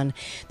going on.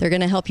 They're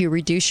going to help you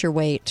reduce your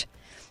weight.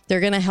 They're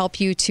going to help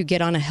you to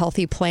get on a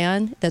healthy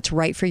plan that's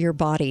right for your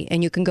body.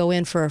 And you can go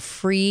in for a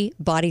free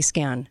body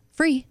scan.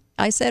 Free.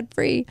 I said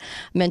free.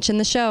 Mention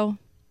the show.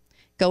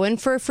 Go in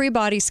for a free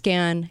body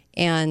scan,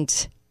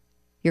 and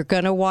you're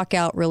going to walk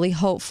out really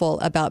hopeful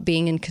about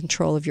being in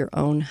control of your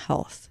own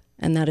health.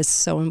 And that is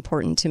so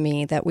important to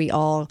me that we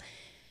all,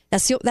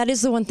 that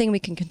is the one thing we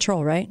can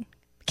control, right?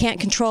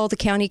 Can't control the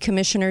county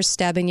commissioners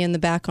stabbing you in the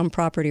back on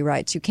property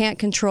rights. You can't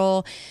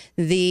control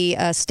the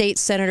state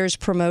senators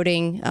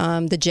promoting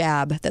the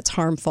jab that's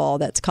harmful,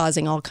 that's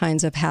causing all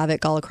kinds of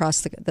havoc all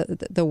across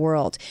the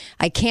world.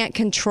 I can't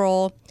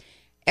control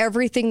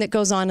everything that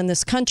goes on in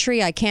this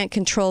country. I can't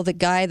control the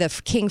guy, the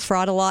King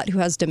Fraud-a-lot, who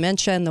has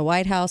dementia in the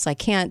White House. I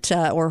can't,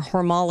 or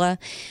Hormala,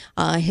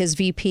 his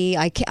VP.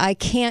 I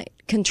can't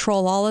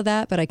control all of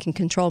that, but I can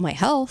control my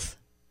health.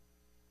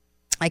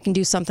 I can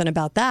do something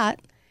about that.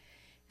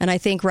 And I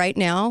think right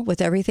now,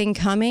 with everything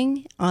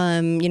coming,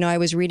 I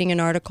was reading an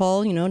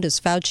article, does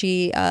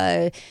Fauci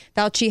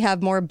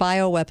have more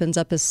bioweapons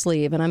up his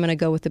sleeve? And I'm going to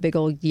go with the big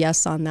old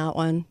yes on that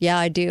one. Yeah,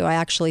 I do. I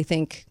actually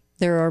think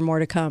there are more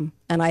to come.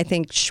 And I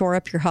think shore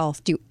up your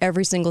health. Do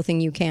every single thing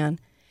you can.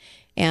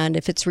 And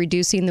if it's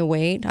reducing the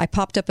weight, I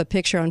popped up a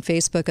picture on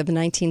Facebook of the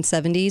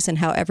 1970s and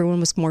how everyone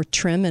was more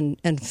trim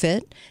and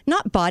fit.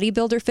 Not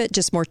bodybuilder fit,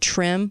 just more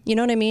trim. You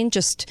know what I mean?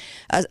 Just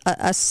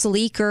a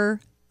sleeker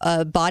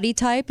body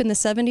type in the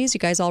 70s. You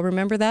guys all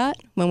remember that?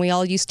 When we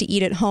all used to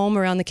eat at home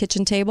around the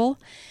kitchen table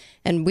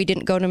and we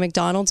didn't go to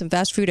McDonald's and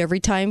fast food every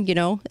time,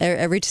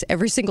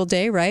 every single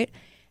day, right?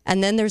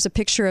 And then there's a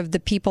picture of the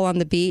people on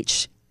the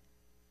beach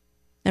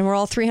and we're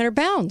all 300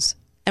 pounds.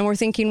 And we're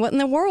thinking, what in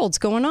the world's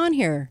going on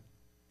here?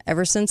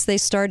 Ever since they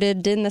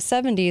started in the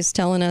 70s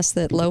telling us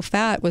that low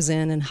fat was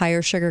in and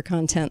higher sugar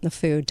content in the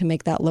food to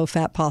make that low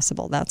fat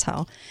possible. That's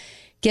how.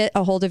 Get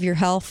a hold of your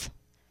health.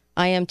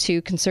 I am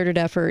too. Concerted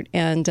effort.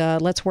 And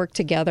let's work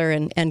together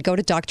and go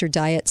to Dr.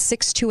 Diet.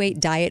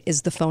 628-DIET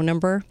is the phone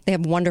number. They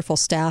have wonderful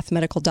staff,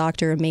 medical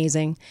doctor,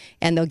 amazing.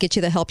 And they'll get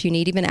you the help you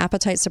need, even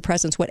appetite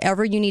suppressants,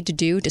 whatever you need to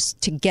do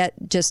just to get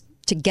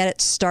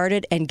it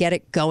started and get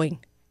it going.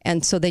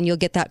 And so then you'll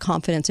get that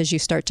confidence as you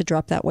start to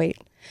drop that weight.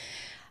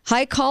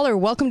 Hi, caller.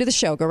 Welcome to the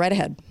show. Go right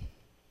ahead.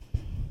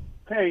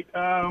 Hey,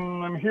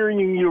 I'm hearing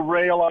you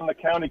rail on the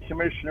county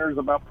commissioners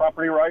about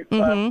property rights.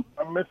 I'm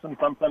missing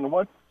something.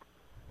 What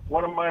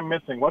am I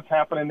missing? What's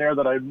happening there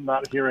that I'm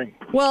not hearing?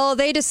 Well,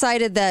 they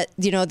decided that,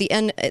 the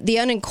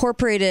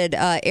unincorporated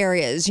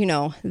areas,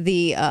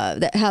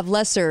 that have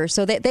lesser,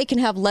 so they can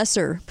have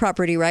lesser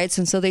property rights.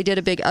 And so they did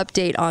a big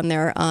update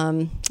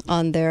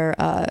on their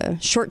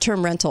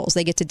short-term rentals.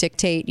 They get to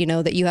dictate,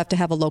 that you have to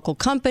have a local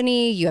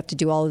company, you have to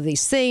do all of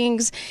these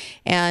things.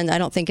 And I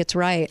don't think it's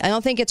right. I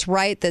don't think it's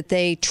right that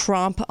they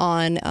tromp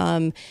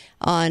on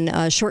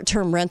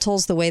short-term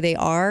rentals the way they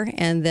are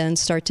and then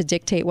start to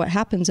dictate what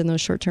happens in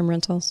those short-term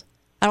rentals.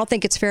 I don't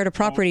think it's fair to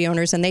property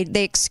owners. And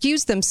they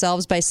excuse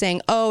themselves by saying,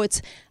 oh,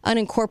 it's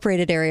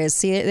unincorporated areas.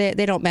 See,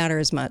 they don't matter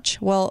as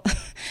much. Well,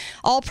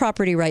 all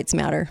property rights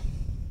matter.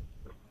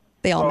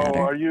 They all matter.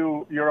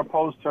 So you're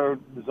opposed to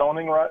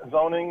zoning?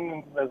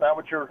 Is that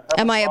what you're...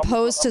 Am I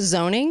opposed to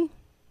zoning?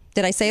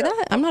 Did I say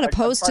that? I'm not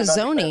opposed to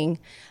zoning.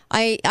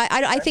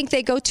 I think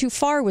they go too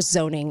far with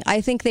zoning. I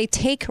think they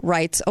take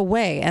rights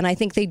away, and I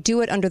think they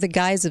do it under the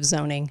guise of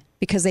zoning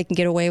because they can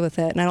get away with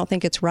it, and I don't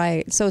think it's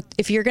right. So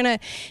if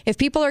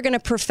people are gonna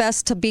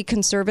profess to be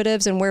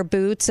conservatives and wear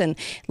boots and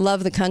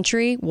love the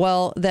country,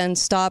 well, then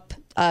stop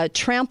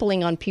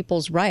trampling on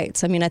people's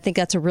rights. I mean, I think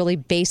that's a really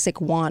basic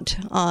want.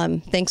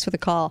 Thanks for the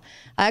call.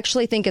 I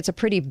actually think it's a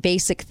pretty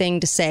basic thing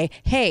to say,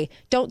 hey,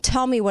 don't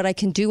tell me what I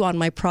can do on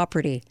my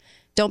property.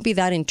 Don't be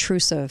that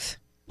intrusive.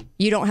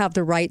 You don't have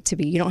the right to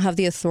be. You don't have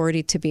the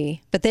authority to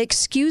be. But they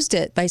excused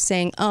it by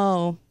saying,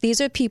 oh, these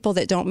are people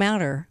that don't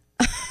matter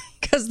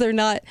because they're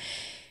not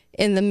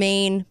in the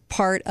main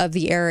part of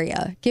the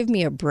area. Give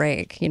me a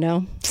break, I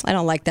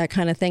don't like that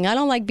kind of thing. I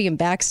don't like being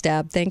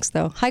backstabbed. Thanks,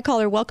 though. Hi,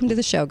 caller. Welcome to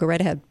the show. Go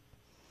right ahead.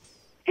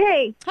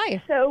 Hey.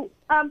 Hi. So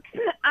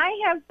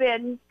I have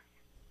been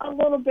a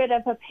little bit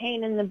of a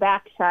pain in the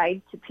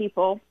backside to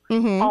people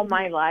all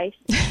my life.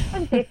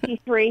 I'm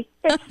 53.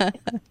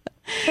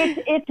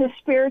 It's a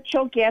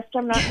spiritual gift.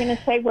 I'm not going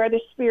to say where the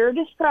spirit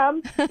is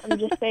from. I'm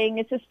just saying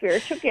it's a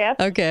spiritual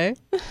gift. Okay.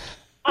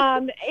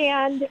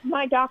 And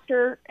my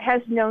doctor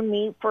has known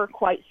me for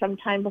quite some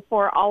time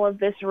before all of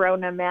this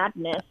Rona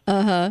madness.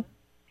 Uh-huh.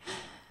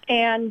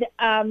 And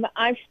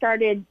I've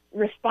started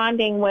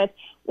responding with,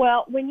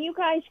 well, when you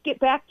guys get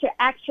back to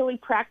actually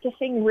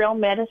practicing real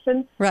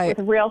medicine with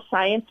real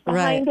science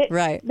behind it,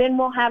 then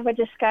we'll have a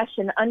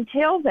discussion.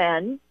 Until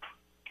then,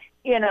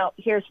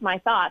 here's my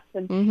thoughts,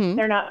 and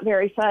they're not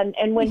very fun.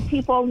 And when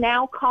people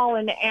now call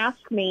and ask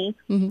me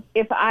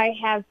if I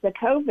have the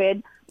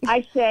COVID,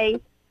 I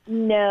say,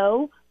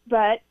 no,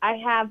 but I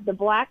have the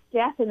Black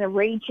Death and a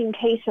raging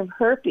case of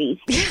herpes.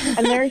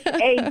 And there's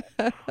a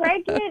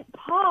pregnant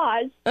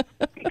pause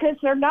because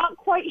they're not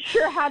quite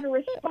sure how to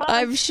respond.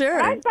 I'm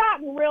sure. I've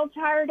gotten real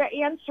tired of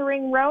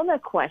answering Rona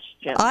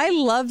questions. I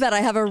love that. I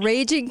have a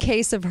raging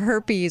case of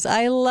herpes.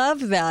 I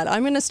love that.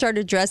 I'm going to start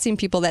addressing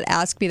people that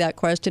ask me that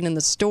question in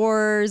the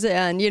stores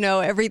and,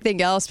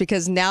 everything else,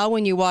 because now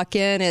when you walk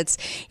in, it's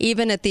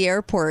even at the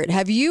airport.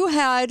 Have you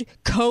had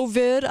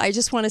COVID? I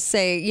just want to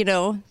say,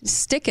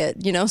 stick it,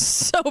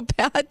 so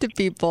bad to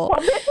people.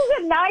 Well, this is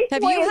a nice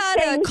Have way you of had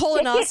a saying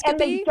colonoscopy? stick it, and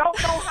they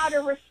don't know how to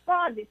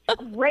respond.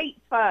 It's great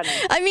fun.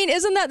 I mean,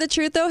 isn't that the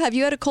truth, though? Have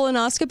you had a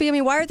colonoscopy? I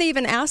mean, why are they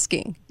even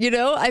asking?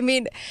 I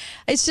mean,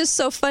 it's just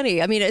so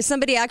funny. I mean, is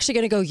somebody actually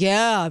going to go,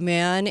 yeah,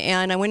 man,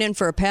 and I went in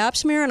for a pap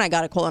smear and I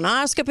got a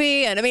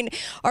colonoscopy? And I mean,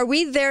 are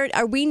we there?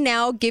 Are we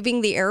now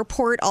giving the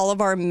airport all of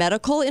our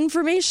medical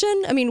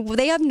information? I mean,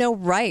 they have no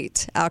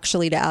right,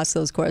 actually, to ask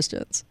those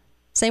questions.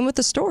 Same with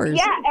the stores.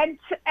 Yeah,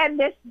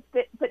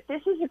 but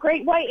this is a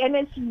great way, and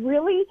it's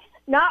really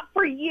not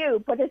for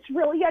you, but it's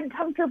really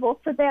uncomfortable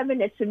for them,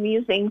 and it's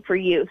amusing for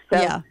you. So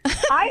yeah.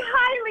 I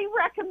highly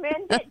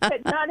recommend it,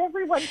 but not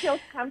everyone feels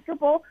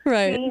comfortable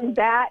seeing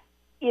that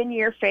in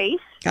your face.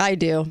 I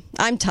do.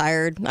 I'm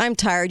tired.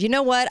 You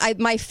know what?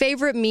 My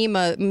favorite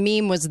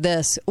meme was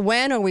this.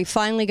 When are we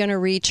finally going to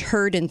reach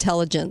herd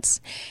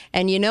intelligence?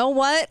 And you know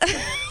what?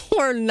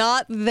 We're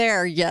not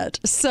there yet.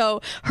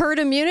 So herd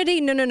immunity?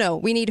 No.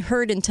 We need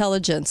herd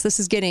intelligence. This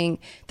is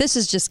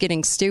just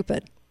getting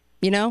stupid,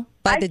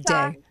 by the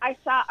day. I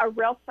saw a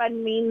real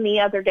fun meme the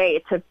other day.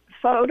 It's a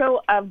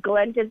photo of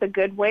Glenda the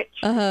Good Witch,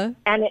 and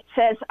it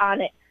says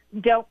on it,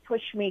 "Don't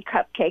push me,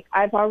 cupcake.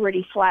 I've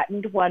already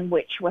flattened one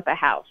witch with a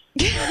house."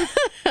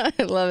 I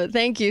love it.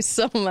 Thank you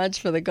so much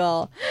for the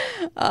call.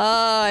 Oh,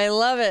 I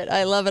love it.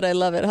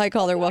 Hi,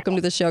 caller. Welcome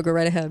to the show. Go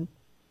right ahead.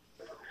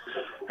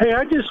 Hey,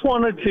 I just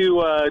wanted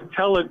to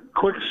tell a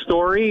quick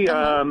story.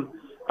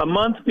 A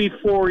month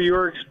before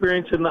your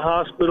experience in the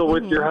hospital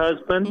with your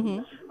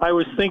husband, I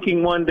was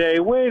thinking one day,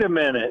 wait a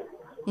minute,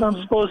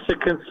 I'm supposed to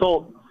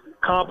consult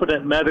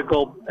competent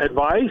medical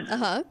advice?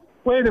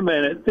 Wait a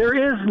minute, there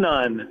is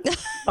none.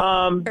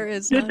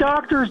 The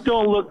doctors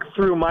don't look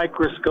through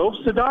microscopes.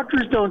 The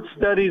doctors don't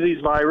study these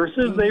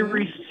viruses. They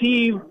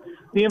receive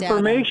the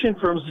information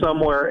from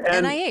somewhere.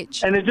 And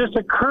NIH. And it just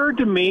occurred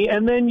to me,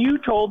 and then you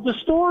told the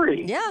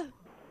story. Yeah.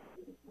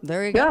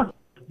 There you go. Yeah.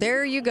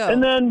 There you go.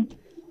 And then,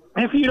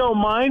 if you don't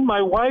mind,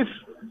 my wife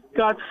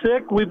got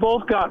sick. We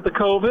both got the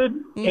COVID,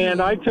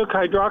 and I took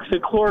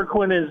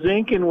hydroxychloroquine and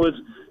zinc and was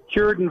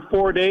cured in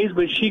 4 days,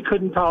 but she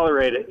couldn't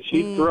tolerate it.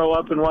 She'd throw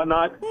up and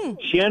whatnot.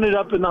 She ended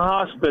up in the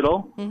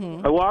hospital.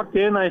 I walked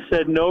in, I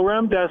said, no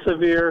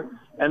remdesivir,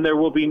 and there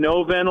will be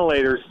no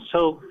ventilators.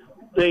 So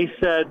they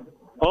said,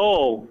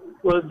 well,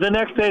 the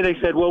next day they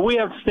said, well, we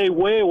have to stay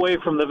way away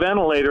from the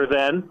ventilator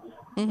then.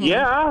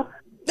 Yeah.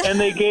 And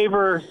they gave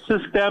her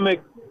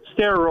systemic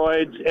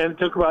steroids, and it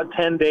took about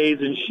 10 days,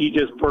 and she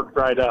just perked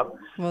right up.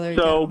 Well,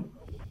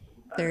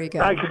 there you go.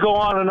 I could go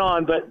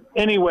on, but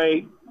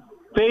anyway,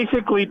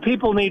 basically,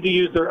 people need to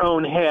use their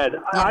own head.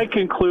 I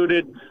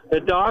concluded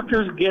the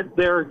doctors get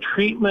their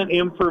treatment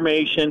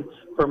information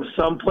from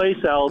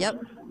someplace else,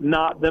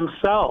 not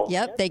themselves.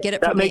 Yep, they get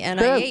it from the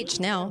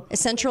NIH now.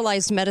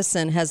 Centralized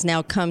medicine has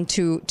now come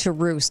to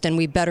roost, and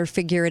we better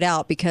figure it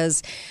out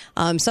because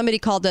somebody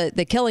called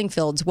the killing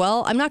fields.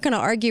 Well, I'm not going to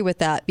argue with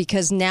that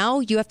because now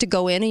you have to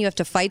go in and you have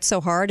to fight so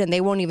hard, and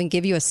they won't even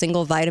give you a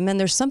single vitamin.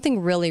 There's something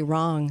really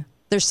wrong.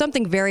 There's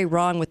something very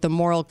wrong with the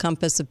moral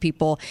compass of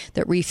people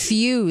that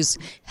refuse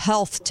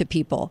health to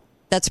people.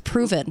 That's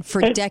proven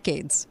for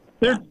decades.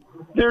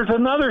 There's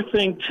another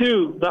thing,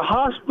 too. The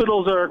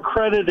hospitals are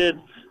accredited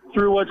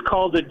through what's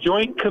called the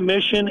Joint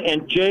Commission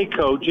and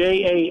JAHCO,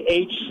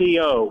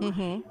 J-A-H-C-O.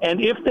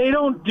 And if they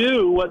don't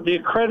do what the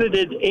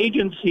accredited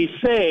agencies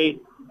say,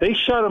 they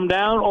shut them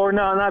down, or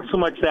no, not so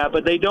much that,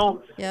 but they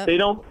don't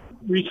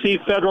receive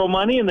federal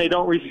money and they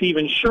don't receive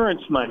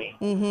insurance money.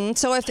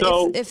 So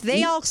if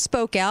they all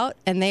spoke out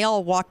and they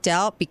all walked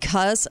out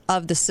because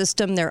of the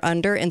system they're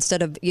under,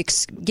 instead of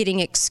getting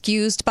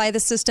excused by the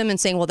system and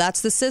saying, well,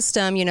 that's the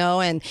system,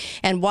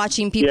 and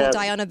watching people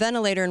die on a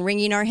ventilator and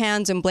wringing our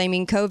hands and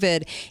blaming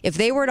COVID, if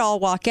they were to all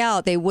walk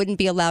out, they wouldn't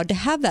be allowed to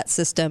have that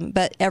system.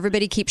 But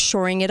everybody keeps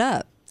shoring it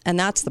up, and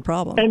that's the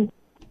problem. And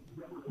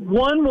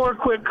one more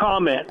quick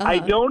comment. I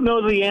don't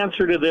know the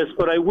answer to this,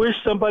 but I wish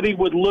somebody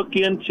would look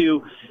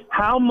into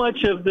how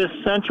much of this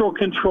central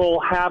control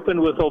happened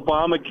with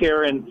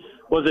Obamacare, and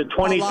was it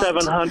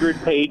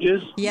 2,700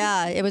 pages?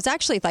 Yeah, it was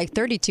actually like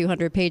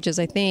 3,200 pages,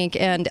 I think.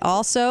 And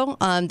also,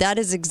 that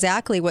is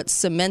exactly what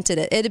cemented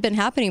it. It had been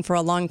happening for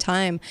a long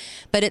time,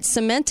 but it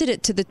cemented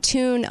it to the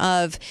tune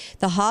of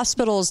the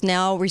hospitals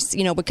now,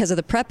 because of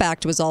the PrEP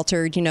Act was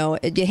altered,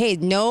 hey,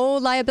 no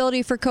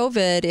liability for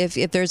COVID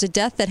if there's a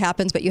death that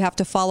happens, but you have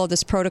to follow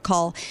this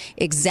protocol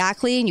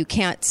exactly, and you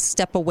can't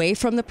step away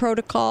from the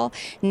protocol.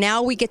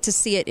 Now we get to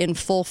see it in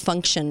full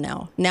function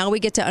now. Now we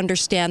get to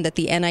understand that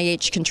the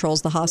NIH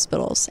controls the hospital.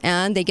 hospitals,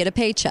 and they get a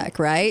paycheck,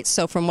 right?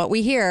 So from what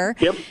we hear,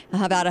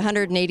 about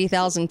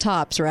 180,000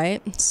 tops,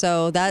 right?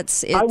 So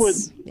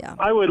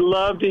I would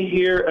love to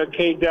hear a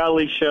Kate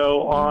Dalley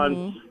show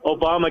on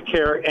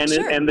Obamacare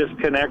and this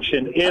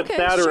connection. If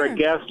or a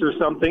guest or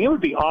something, it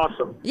would be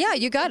awesome. Yeah,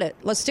 you got it.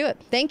 Let's do it.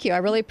 Thank you. I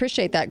really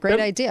appreciate that. Great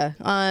idea.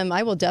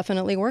 I will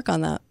definitely work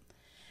on that.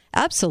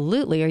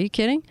 Absolutely. Are you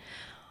kidding?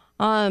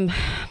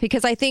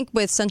 Because I think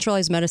with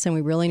centralized medicine,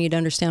 we really need to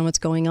understand what's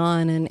going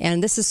on.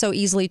 And this is so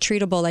easily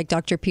treatable, like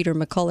Dr. Peter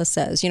McCullough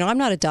says. I'm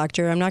not a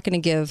doctor. I'm not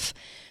going to give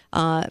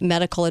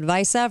medical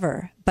advice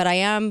ever. But I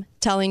am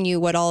telling you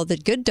what all the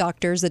good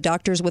doctors, the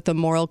doctors with a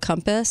moral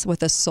compass,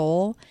 with a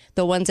soul,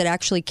 the ones that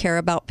actually care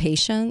about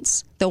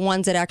patients, the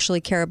ones that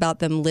actually care about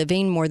them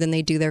living more than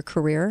they do their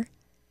career.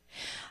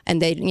 And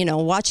they,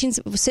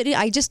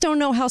 I just don't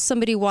know how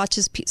somebody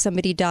watches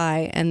somebody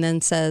die and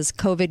then says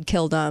COVID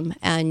killed them,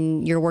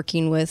 and you're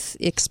working with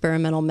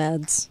experimental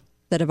meds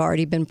that have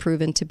already been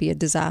proven to be a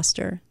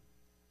disaster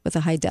with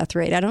a high death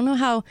rate. I don't know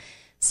how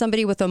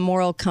somebody with a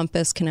moral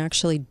compass can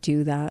actually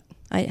do that.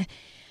 I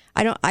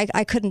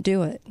couldn't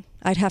do it.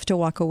 I'd have to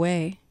walk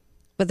away.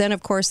 But then,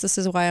 of course, this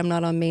is why I'm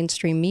not on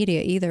mainstream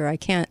media either. I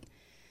can't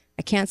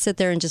sit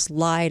there and just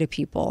lie to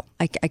people.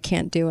 I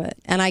can't do it.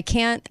 And I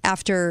can't,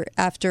 after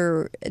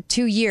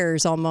 2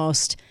 years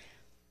almost,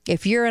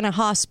 if you're in a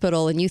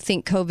hospital and you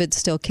think COVID's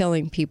still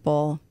killing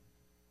people,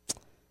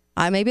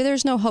 maybe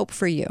there's no hope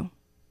for you.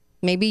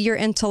 Maybe your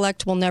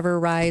intellect will never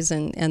rise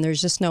and there's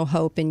just no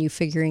hope in you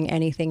figuring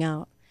anything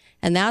out.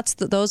 And that's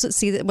those that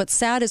see that. What's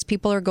sad is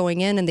people are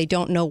going in and they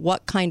don't know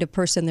what kind of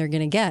person they're going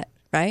to get,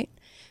 right?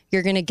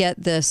 You're going to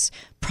get this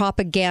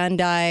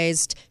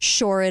propagandized,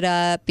 shore it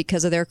up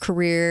because of their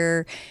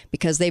career,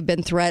 because they've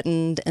been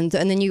threatened. And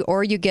then you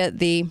get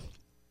the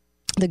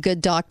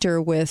good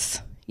doctor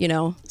with,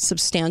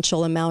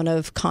 substantial amount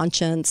of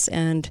conscience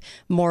and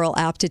moral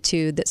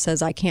aptitude that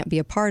says, I can't be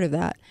a part of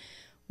that.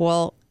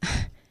 Well,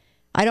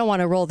 I don't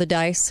want to roll the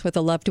dice with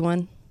a loved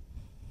one.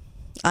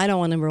 I don't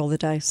want to roll the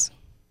dice.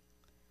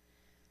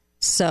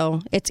 So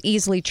it's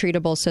easily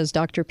treatable, says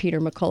Dr. Peter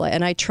McCullough.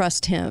 And I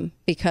trust him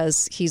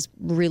because he's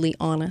really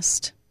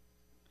honest.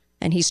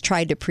 And he's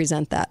tried to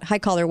present that. Hi,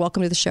 caller.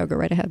 Welcome to the show. Go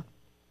right ahead.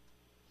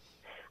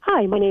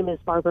 Hi, my name is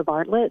Barbara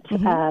Bartlett.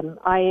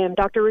 I am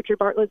Dr. Richard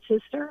Bartlett's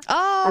sister.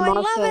 Oh, I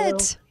love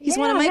it. He's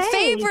one of my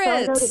favorites. So I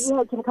know that you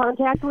had some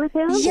contact with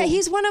him. Yeah,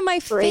 he's one of my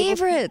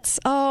favorites.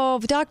 Oh,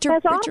 Dr.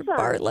 Richard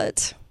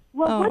Bartlett.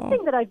 Well, one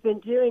thing that I've been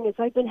doing is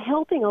I've been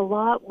helping a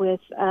lot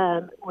with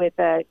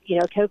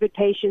COVID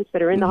patients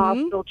that are in the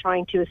hospital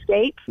trying to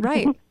escape.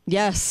 Right.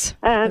 Yes.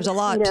 There's a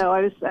lot.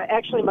 I was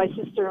actually, my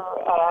sister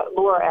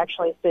Laura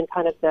actually has been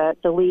kind of the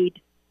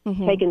lead,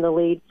 taking the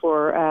lead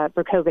for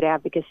COVID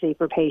advocacy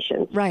for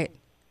patients. Right.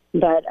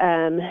 But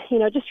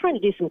just trying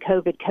to do some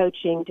COVID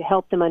coaching to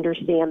help them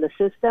understand the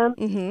system.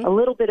 A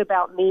little bit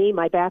about me.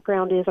 My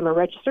background is I'm a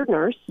registered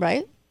nurse.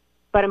 Right.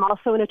 But I'm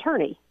also an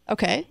attorney.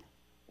 Okay.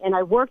 And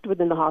I worked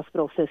within the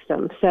hospital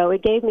system. So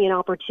it gave me an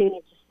opportunity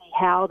to see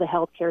how the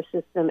healthcare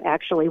system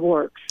actually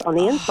works on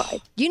the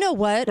inside. You know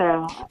what?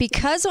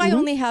 Because I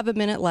only have a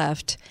minute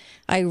left,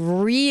 I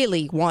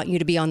really want you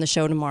to be on the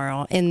show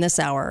tomorrow in this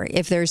hour.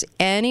 If there's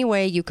any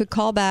way you could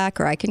call back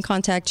or I can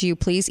contact you,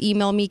 please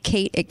email me,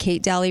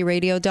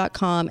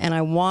 kate@katedalleyradio.com, and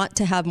I want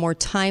to have more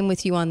time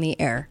with you on the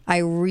air. I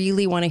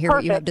really want to hear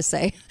what you have to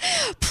say.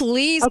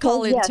 Please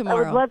call in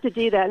tomorrow. I would love to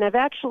do that. And I'm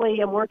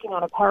working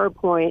on a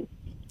PowerPoint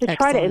to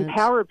try to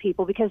empower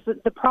people, because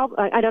the problem,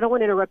 I don't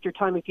want to interrupt your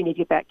time if you need to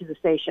get back to the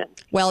station.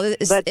 Well,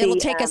 it'll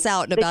take us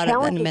out in about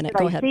a minute.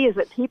 Go ahead. The challenge I see is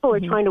that people are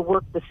trying to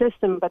work the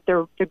system, but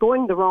they're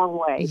going the wrong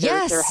way.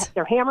 Yes.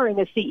 They're hammering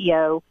the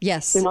CEO.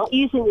 Yes. They're not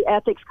using the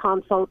ethics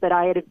consult that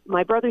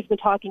my brother's been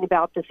talking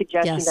about, the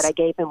suggestion that I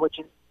gave him, which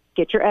is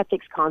get your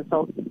ethics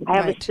consult. I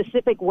have a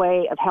specific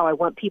way of how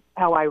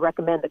I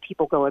recommend that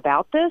people go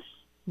about this.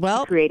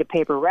 Well, create a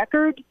paper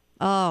record.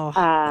 Oh,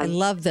 I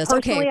love this.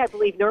 Personally, I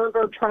believe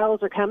Nuremberg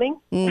trials are coming.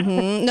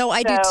 No,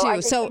 I do too.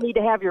 So you need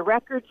to have your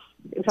records.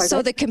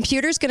 So the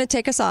computer's going to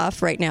take us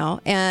off right now,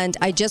 and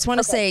I just want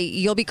to say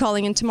you'll be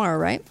calling in tomorrow,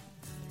 right?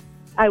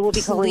 I will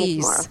be calling in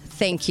tomorrow.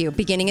 Thank you.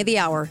 Beginning of the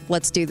hour.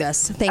 Let's do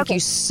this. Thank you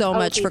so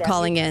much for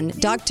calling in.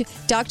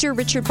 Dr.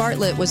 Richard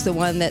Bartlett was the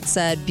one that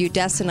said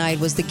budesonide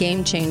was the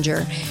game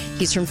changer.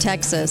 He's from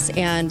Texas,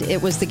 and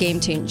it was the game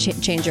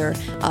changer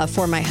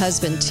for my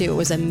husband, too. It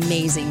was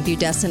amazing.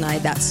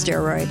 Budesonide, that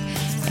steroid,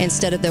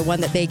 instead of the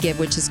one that they give,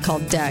 which is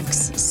called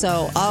Dex.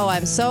 So,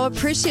 I'm so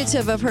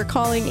appreciative of her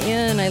calling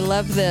in. I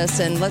love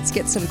this, and let's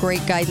get some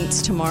great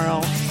guidance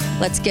tomorrow.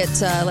 Let's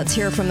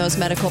hear from those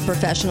medical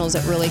professionals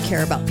that really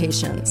care about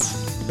patients.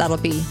 That'll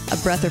be a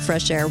breath of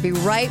fresh air. We'll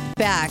be right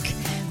back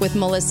with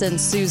Melissa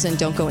and Susan.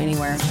 Don't go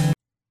anywhere.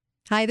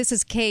 Hi, this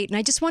is Kate, and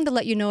I just wanted to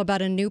let you know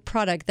about a new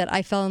product that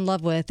I fell in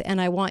love with,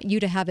 and I want you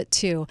to have it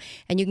too.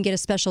 And you can get a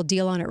special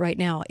deal on it right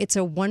now. It's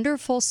a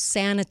wonderful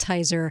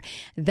sanitizer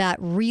that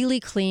really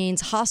cleans,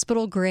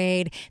 hospital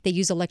grade. They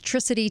use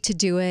electricity to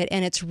do it,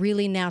 and it's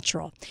really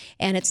natural.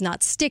 And it's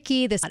not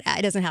sticky. It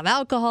doesn't have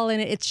alcohol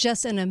in it. It's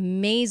just an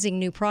amazing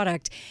new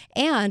product,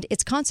 and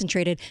it's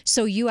concentrated.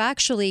 So you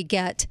actually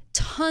get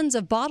tons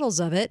of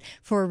bottles of it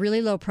for a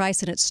really low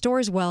price, and it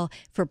stores well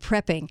for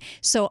prepping.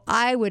 So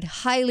I would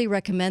highly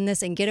recommend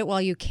this and get it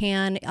while you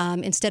can.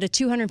 Instead of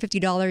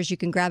 $250, you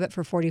can grab it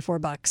for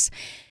 $44.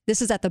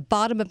 This is at the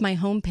bottom of my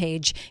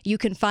homepage. You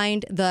can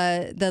find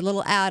the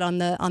little ad on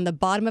the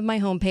bottom of my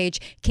homepage,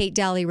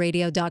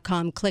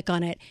 katedalleyradio.com. Click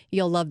on it.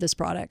 You'll love this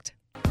product.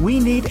 We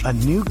need a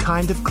new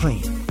kind of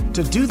clean.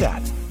 To do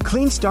that,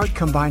 Clean Start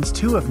combines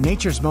two of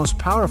nature's most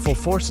powerful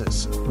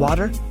forces,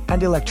 water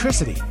and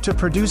electricity, to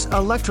produce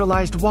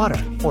electrolyzed water,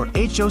 or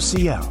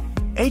HOCl.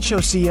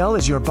 HOCl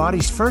is your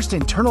body's first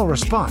internal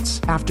response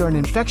after an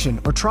infection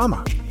or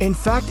trauma. In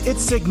fact,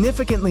 it's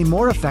significantly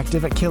more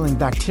effective at killing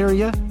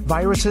bacteria,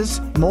 viruses,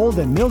 mold,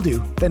 and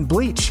mildew than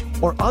bleach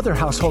or other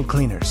household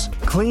cleaners.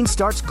 Clean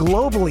Start's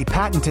globally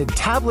patented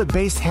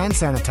tablet-based hand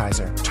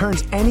sanitizer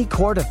turns any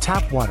quart of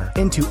tap water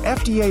into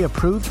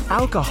FDA-approved,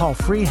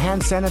 alcohol-free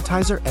hand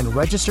sanitizer and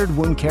registered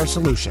wound care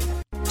solution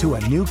to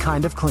a new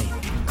kind of clean.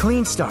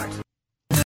 Clean Start.